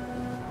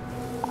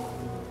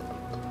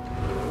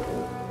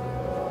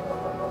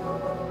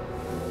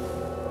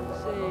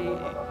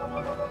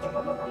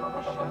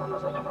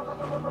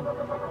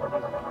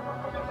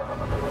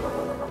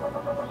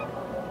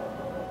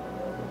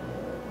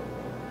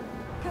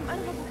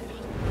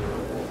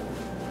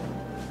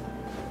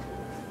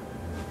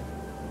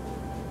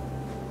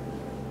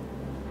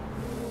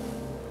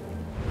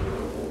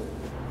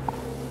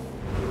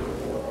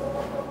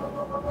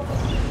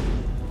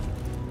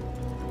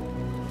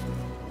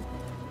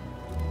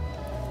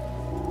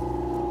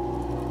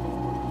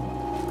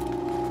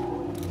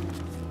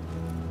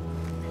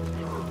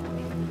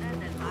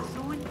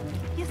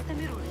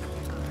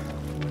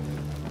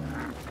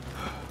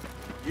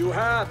 You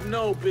have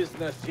no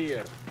business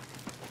here.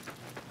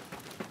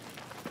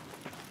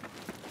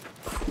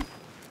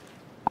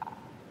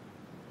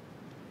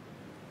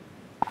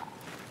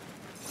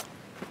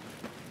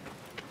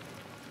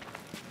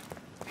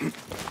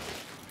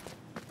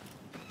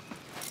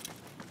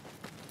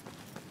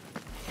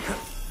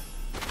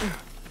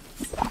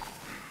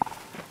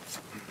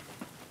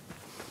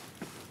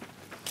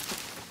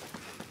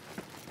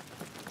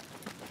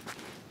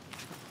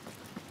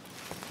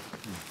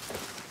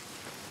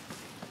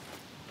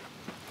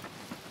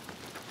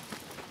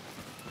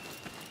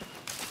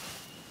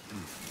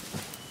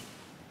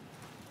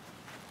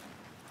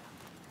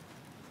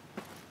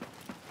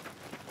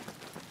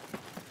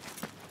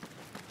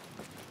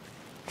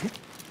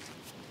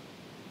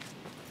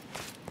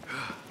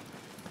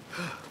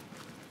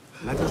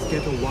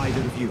 get a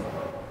wider view.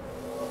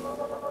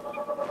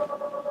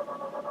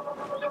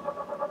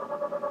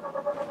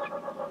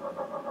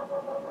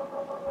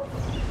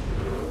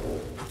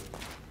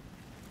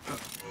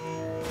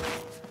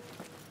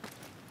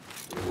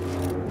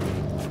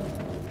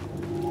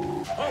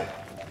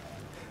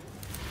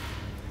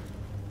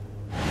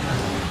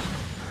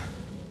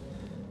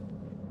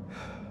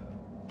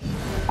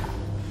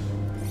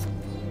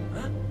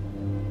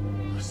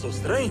 So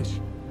strange.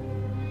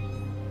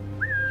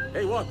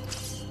 Hey, what?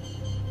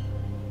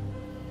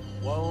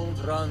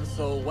 Won't run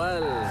so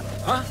well.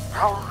 Huh?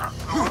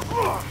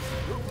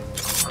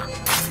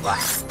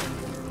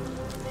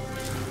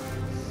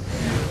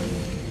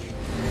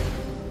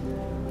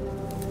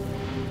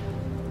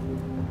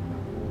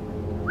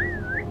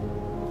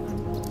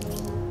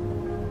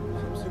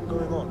 Something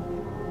going on.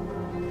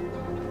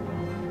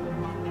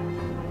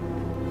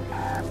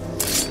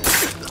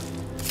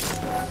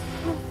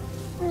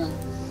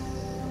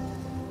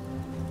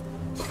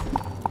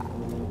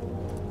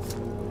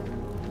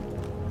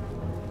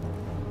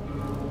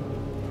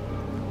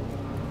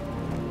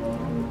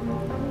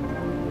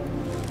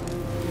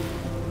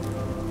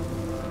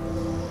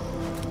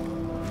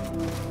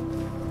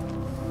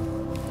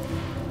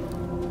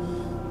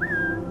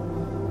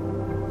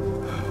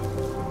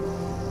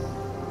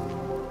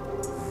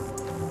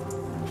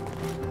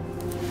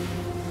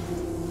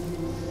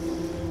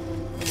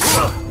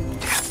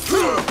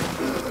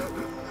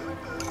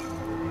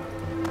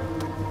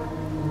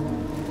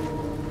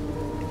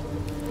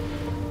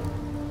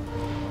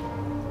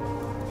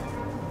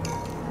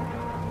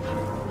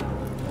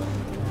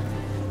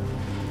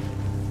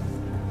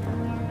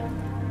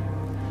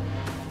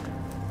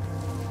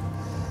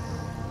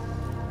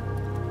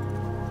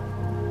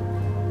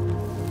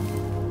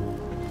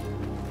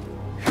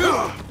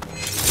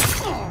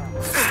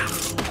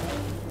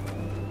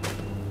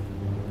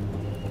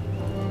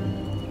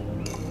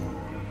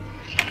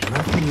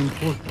 Nothing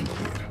important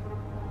here.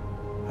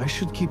 I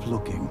should keep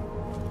looking.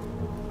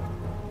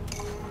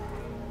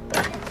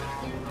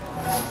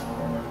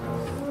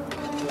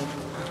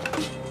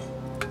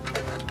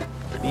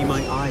 Be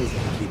my eyes,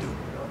 Enkidu.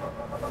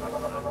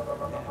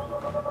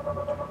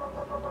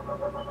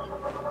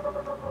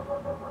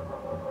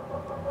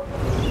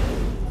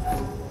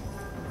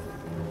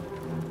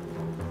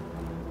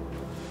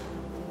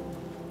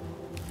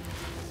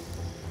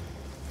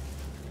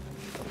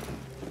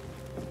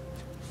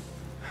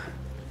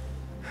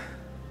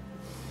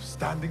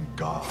 Standing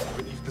guard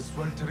beneath the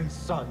sweltering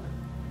sun.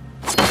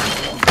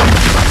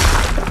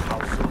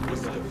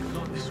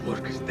 This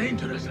work is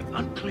dangerous and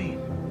unclean.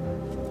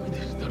 We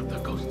disturb the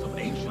ghosts of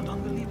ancient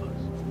unbelievers.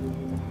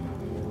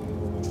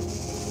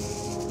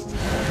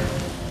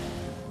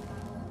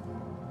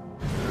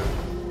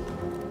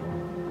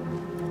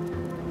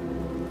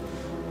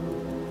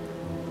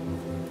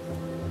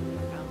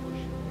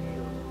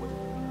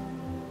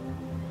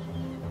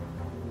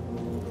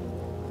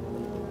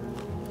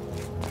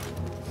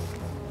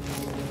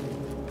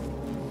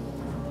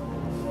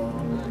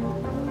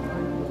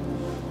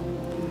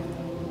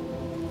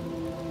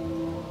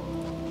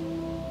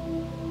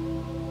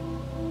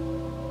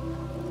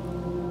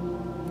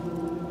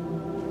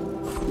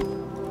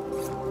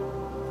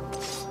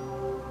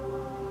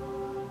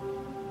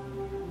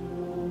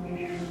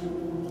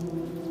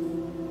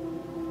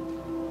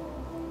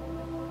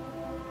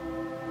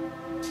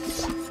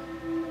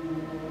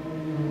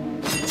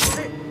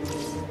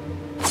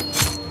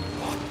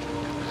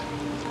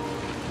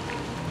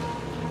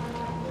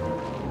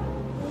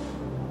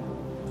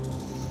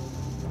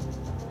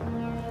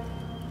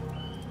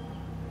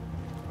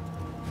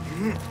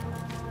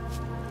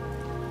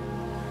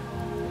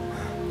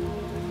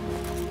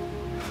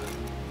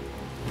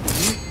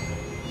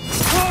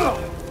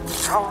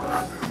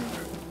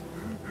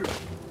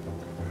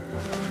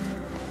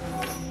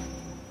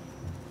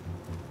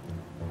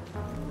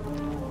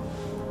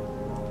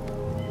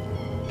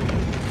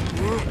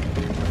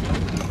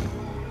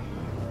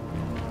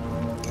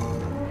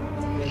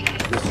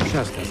 This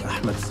chest has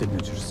Ahmed's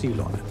signature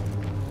seal on it.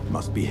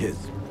 Must be his.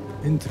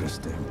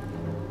 Interesting.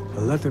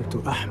 A letter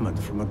to Ahmed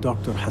from a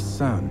Dr.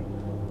 Hassan.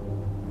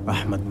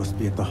 Ahmed must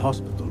be at the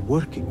hospital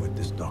working with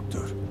this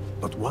doctor.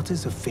 But what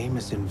is a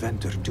famous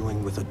inventor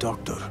doing with a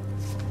doctor?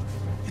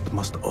 It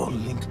must all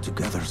link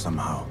together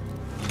somehow.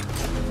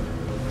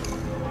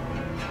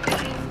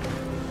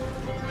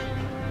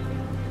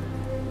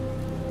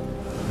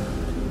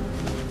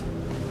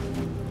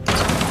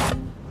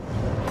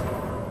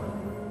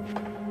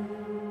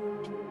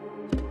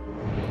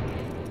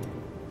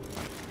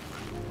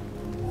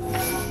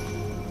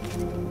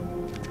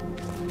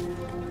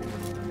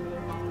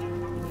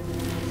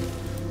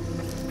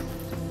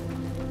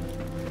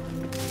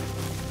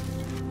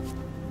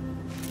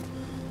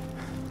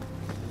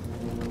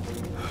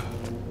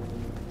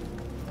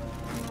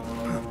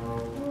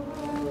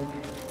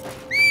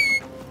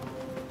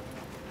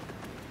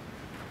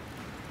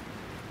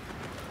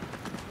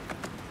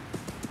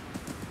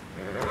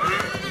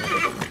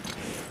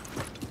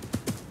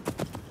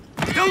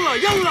 يلا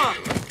يلا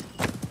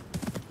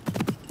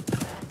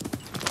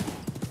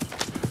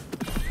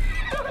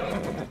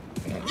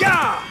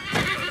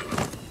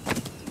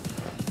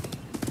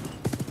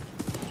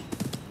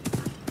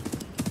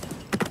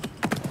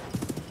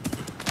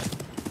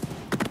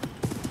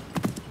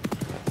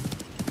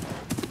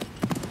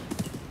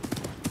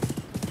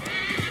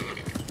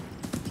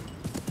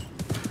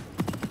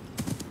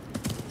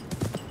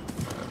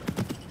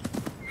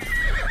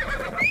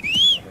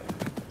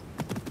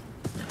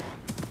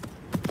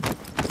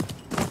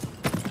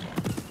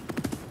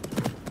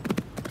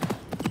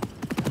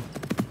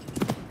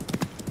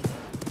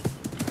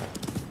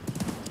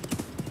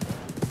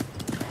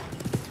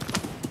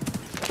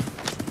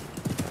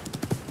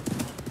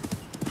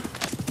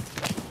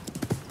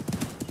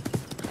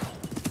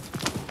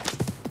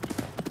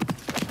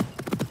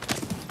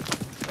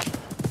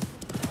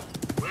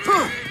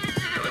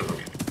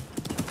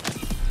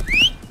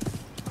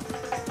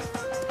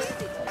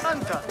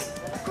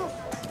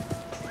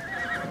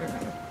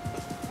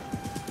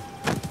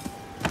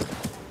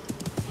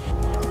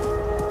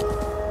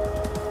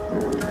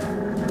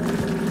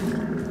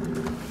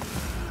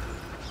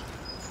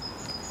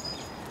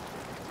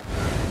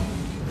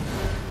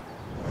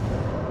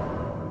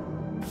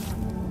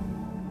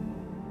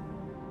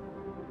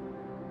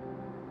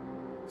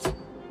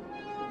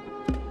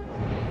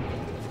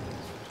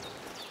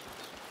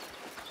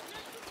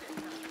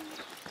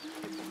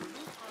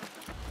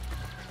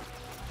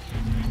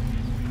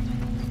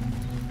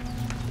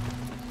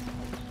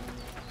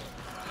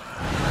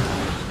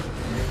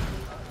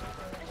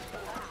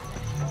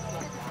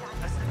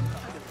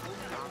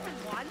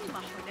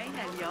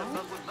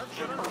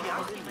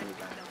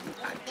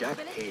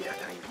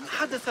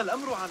حدث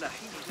الأمر على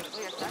حين.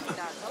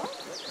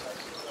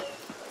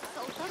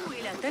 سأضطر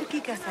إلى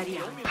تركك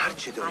سريعا.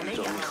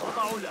 علي أن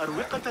أضع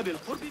الأروقة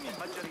بالقرب من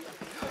متجر.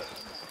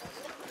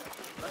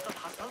 لقد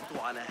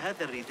حصلت على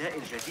هذا الرداء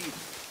الجديد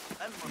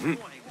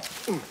المصنوع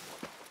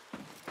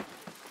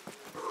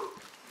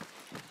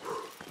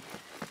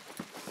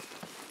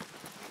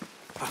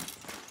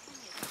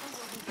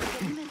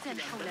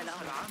حول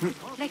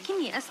الأرض،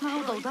 لكني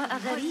أسمع ضوضاء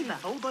غريبة.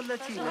 الفوضى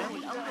التي لا حتى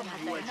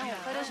إنه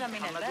خرج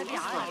من الباب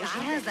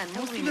جهازا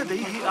مظلما.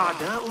 لديه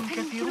أعداء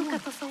كثيرون.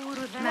 يمكنك تصور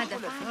ما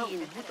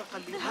دفعني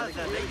إلى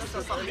هذا ليس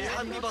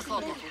صحيحا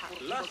ببساطة.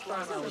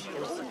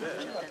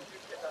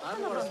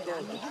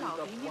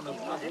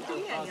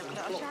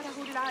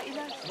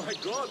 My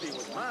God, he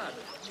was mad.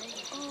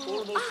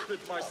 Almost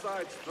split my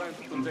sides trying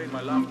to contain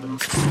my laughter.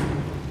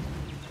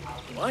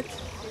 What?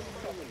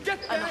 Get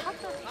back!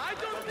 I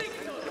don't think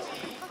so.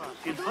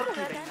 في الفرق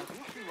بين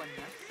الروح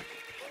والنفس.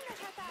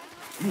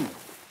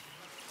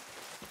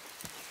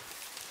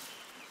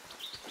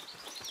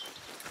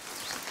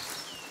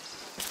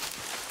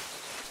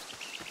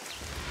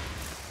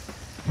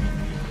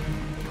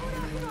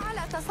 أراهن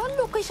على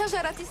تسلق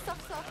شجرة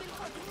الصفصاف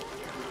القديمة.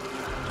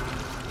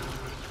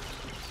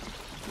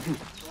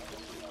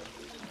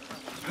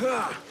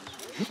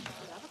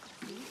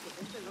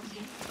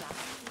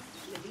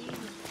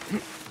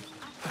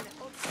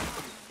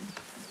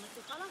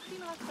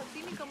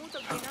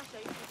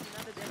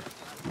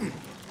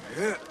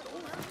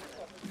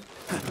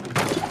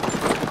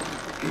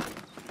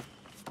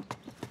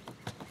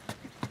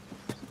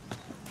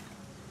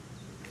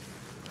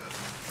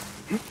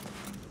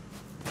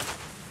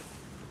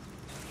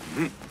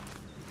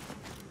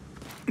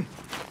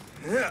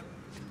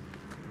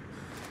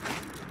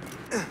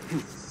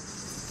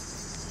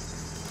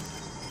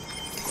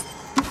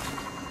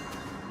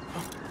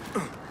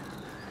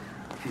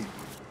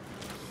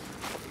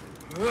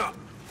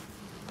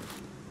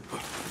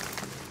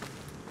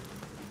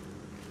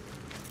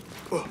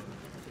 Oh.